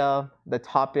idea, the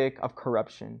topic of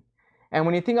corruption. And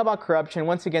when you think about corruption,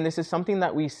 once again, this is something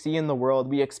that we see in the world.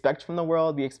 We expect from the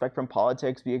world, we expect from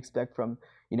politics, we expect from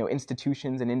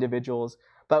institutions and individuals.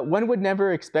 But one would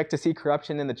never expect to see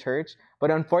corruption in the church.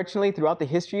 But unfortunately, throughout the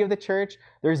history of the church,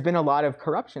 there's been a lot of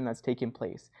corruption that's taken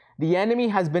place. The enemy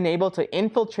has been able to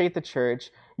infiltrate the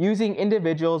church using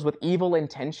individuals with evil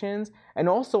intentions, and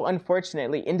also,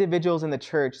 unfortunately, individuals in the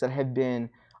church that have been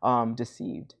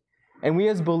deceived. And we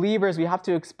as believers, we have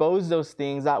to expose those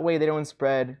things. That way they don't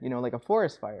spread, like a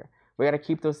forest fire. We got to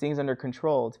keep those things under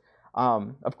control.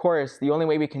 Of course, the only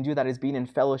way we can do that is being in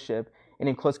fellowship and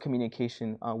in close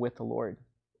communication with the Lord.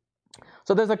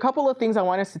 So there's a couple of things I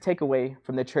want us to take away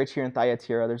from the church here in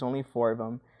Thyatira. There's only 4 of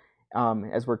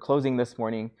them as we're closing this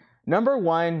morning. Number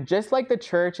 1, just like the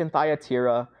church in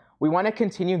Thyatira, we want to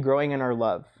continue growing in our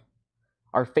love,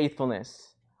 our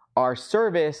faithfulness, our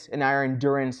service, and our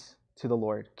endurance to the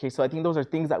Lord. Okay, so I think those are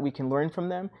things that we can learn from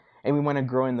them, and we want to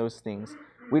grow in those things.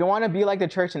 We don't want to be like the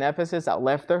church in Ephesus that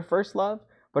left their first love,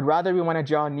 but rather we want to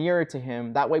draw nearer to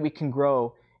Him. That way we can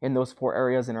grow in those 4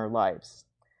 areas in our lives.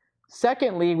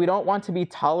 Secondly, we don't want to be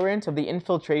tolerant of the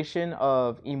infiltration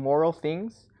of immoral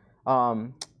things,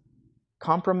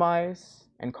 compromise,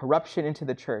 and corruption into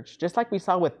the church, just like we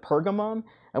saw with Pergamum,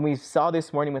 and we saw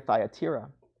this morning with Thyatira.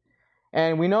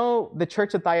 And we know the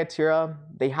church of Thyatira,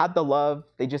 they had the love,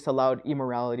 they just allowed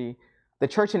immorality. The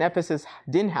church in Ephesus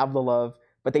didn't have the love,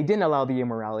 but they didn't allow the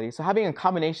immorality. So having a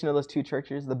combination of those 2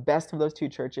 churches, the best of those 2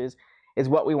 churches, is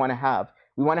what we want to have.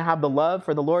 We want to have the love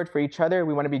for the Lord, for each other.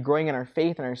 We want to be growing in our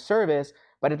faith and our service,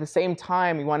 but at the same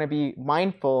time, we want to be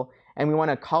mindful and we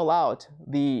want to call out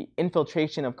the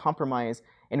infiltration of compromise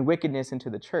and wickedness into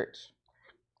the church.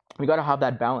 We got to have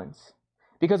that balance.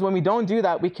 Because when we don't do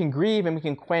that, we can grieve and we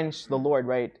can quench the Lord,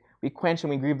 right? We quench and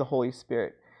we grieve the Holy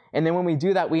Spirit. And then when we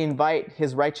do that, we invite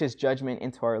His righteous judgment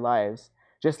into our lives,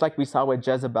 just like we saw with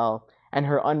Jezebel and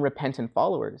her unrepentant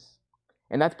followers.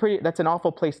 And that's an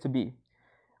awful place to be.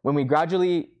 When we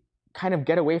gradually kind of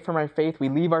get away from our faith, we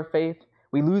leave our faith,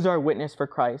 we lose our witness for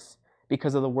Christ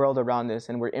because of the world around us,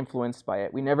 and we're influenced by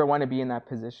it. We never want to be in that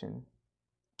position.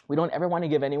 We don't ever want to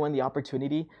give anyone the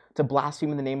opportunity to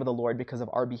blaspheme in the name of the Lord because of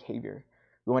our behavior.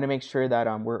 We want to make sure that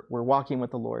we're walking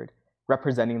with the Lord,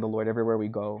 representing the Lord everywhere we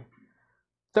go.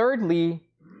 Thirdly,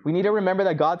 we need to remember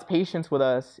that God's patience with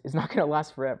us is not going to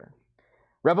last forever.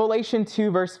 Revelation 2,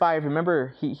 verse 5,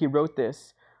 remember he wrote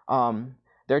this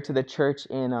there to the church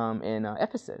in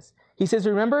Ephesus. He says,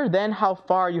 remember then how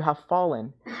far you have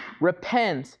fallen.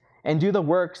 Repent and do the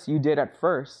works you did at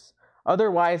first.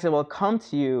 Otherwise, it will come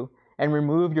to you and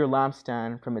remove your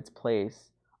lampstand from its place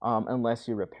unless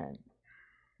you repent.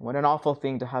 What an awful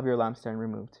thing to have your lampstand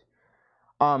removed.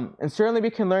 And certainly we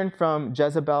can learn from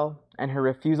Jezebel and her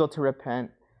refusal to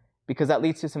repent, because that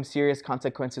leads to some serious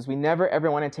consequences. We never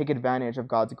ever want to take advantage of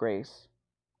God's grace.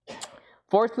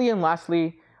 Fourthly and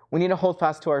lastly, we need to hold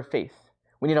fast to our faith.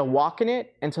 We need to walk in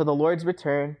it until the Lord's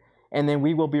return, and then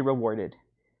we will be rewarded.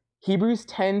 Hebrews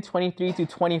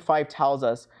 10:23-25 tells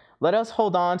us, let us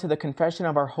hold on to the confession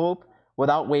of our hope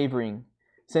without wavering,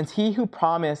 since He who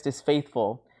promised is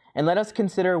faithful. And let us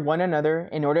consider one another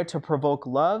in order to provoke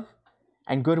love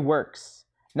and good works,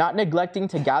 not neglecting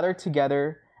to gather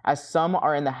together as some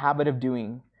are in the habit of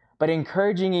doing, but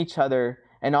encouraging each other,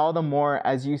 and all the more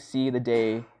as you see the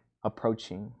day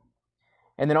approaching.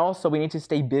 And then also we need to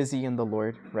stay busy in the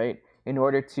Lord, right? In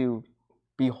order to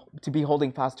be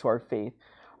holding fast to our faith.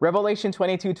 Revelation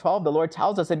 22:12, the Lord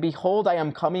tells us, and behold, I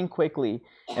am coming quickly,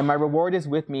 and my reward is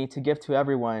with me to give to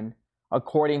everyone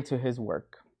according to his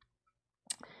work.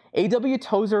 A.W.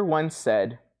 Tozer once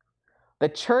said, the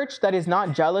church that is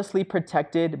not jealously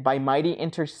protected by mighty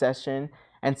intercession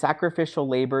and sacrificial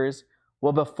labors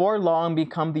will before long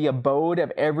become the abode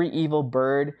of every evil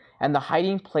bird and the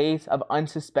hiding place of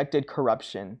unsuspected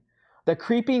corruption. The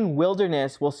creeping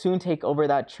wilderness will soon take over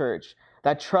that church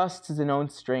that trusts in its own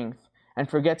strength and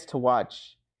forgets to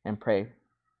watch and pray.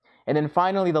 And then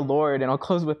finally, the Lord, and I'll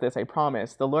close with this, I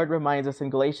promise, the Lord reminds us in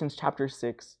Galatians chapter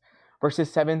 6,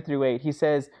 verses 7 through 8, he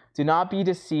says, do not be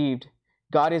deceived,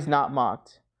 God is not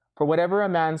mocked. For whatever a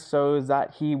man sows,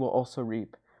 that he will also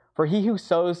reap. For he who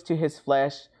sows to his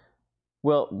flesh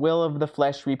will of the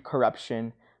flesh reap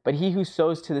corruption, but he who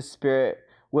sows to the Spirit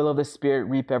will of the Spirit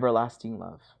reap everlasting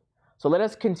love. So let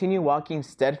us continue walking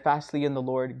steadfastly in the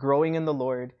Lord, growing in the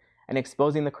Lord, and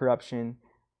exposing the corruption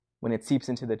when it seeps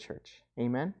into the church.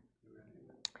 Amen?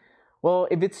 Well,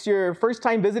 if it's your first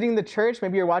time visiting the church,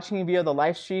 maybe you're watching via the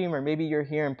live stream, or maybe you're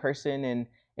here in person, and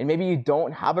maybe you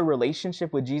don't have a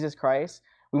relationship with Jesus Christ,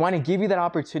 we want to give you that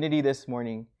opportunity this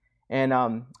morning. And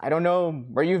I don't know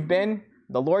where you've been,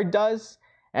 the Lord does,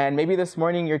 and maybe this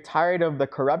morning you're tired of the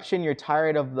corruption, you're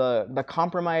tired of the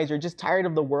compromise, you're just tired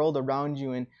of the world around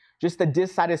you and just the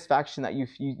dissatisfaction that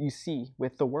you see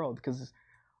with the world, because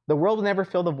the world will never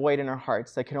fill the void in our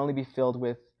hearts that can only be filled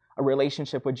with a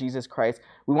relationship with Jesus Christ.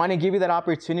 We want to give you that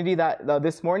opportunity that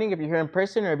this morning, if you're here in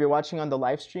person or if you're watching on the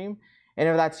live stream. And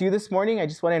if that's you this morning, I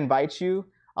just want to invite you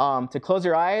to close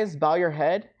your eyes, bow your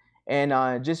head,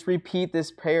 and just repeat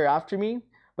this prayer after me.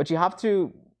 But you have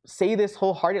to say this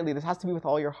wholeheartedly. This has to be with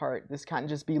all your heart. This can't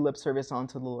just be lip service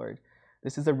unto the Lord.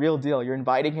 This is a real deal. You're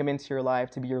inviting him into your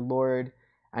life to be your Lord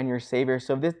and your Savior.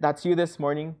 So if that's you this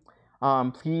morning,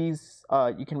 please,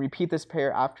 you can repeat this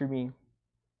prayer after me.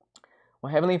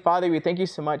 Well, Heavenly Father, we thank you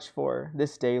so much for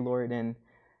this day, Lord. And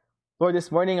Lord,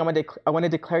 this morning I want to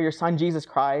declare your Son, Jesus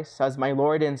Christ, as my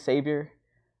Lord and Savior.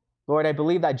 Lord, I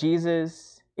believe that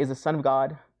Jesus is the Son of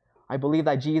God. I believe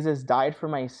that Jesus died for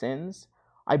my sins.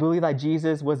 I believe that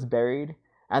Jesus was buried,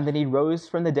 and then he rose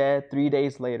from the dead 3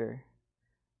 days later.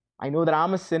 I know that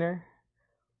I'm a sinner.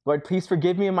 Lord, please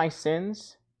forgive me of my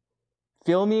sins.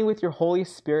 Fill me with your Holy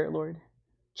Spirit, Lord.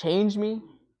 Change me.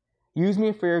 Use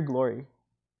me for your glory.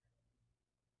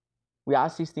 We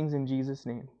ask these things in Jesus'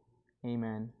 name.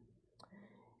 Amen.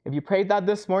 If you prayed that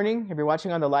this morning, if you're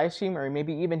watching on the live stream, or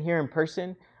maybe even here in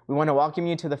person, we want to welcome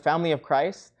you to the family of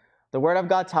Christ. The Word of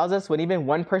God tells us when even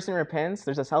one person repents,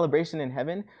 there's a celebration in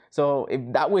heaven. So if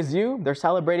that was you, they're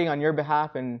celebrating on your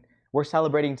behalf, and we're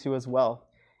celebrating too as well.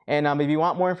 And if you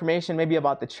want more information maybe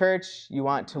about the church, you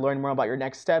want to learn more about your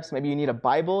next steps, maybe you need a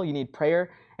Bible, you need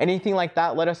prayer, anything like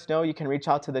that, let us know. You can reach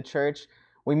out to the church.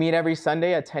 We meet every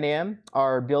Sunday at 10 a.m.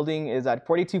 Our building is at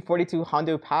 4242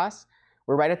 Hondo Pass.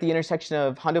 We're right at the intersection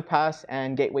of Hondo Pass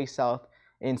and Gateway South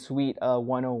in Suite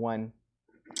 101.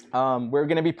 We're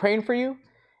going to be praying for you,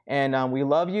 and we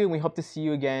love you, and we hope to see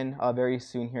you again very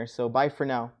soon here. So bye for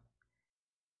now.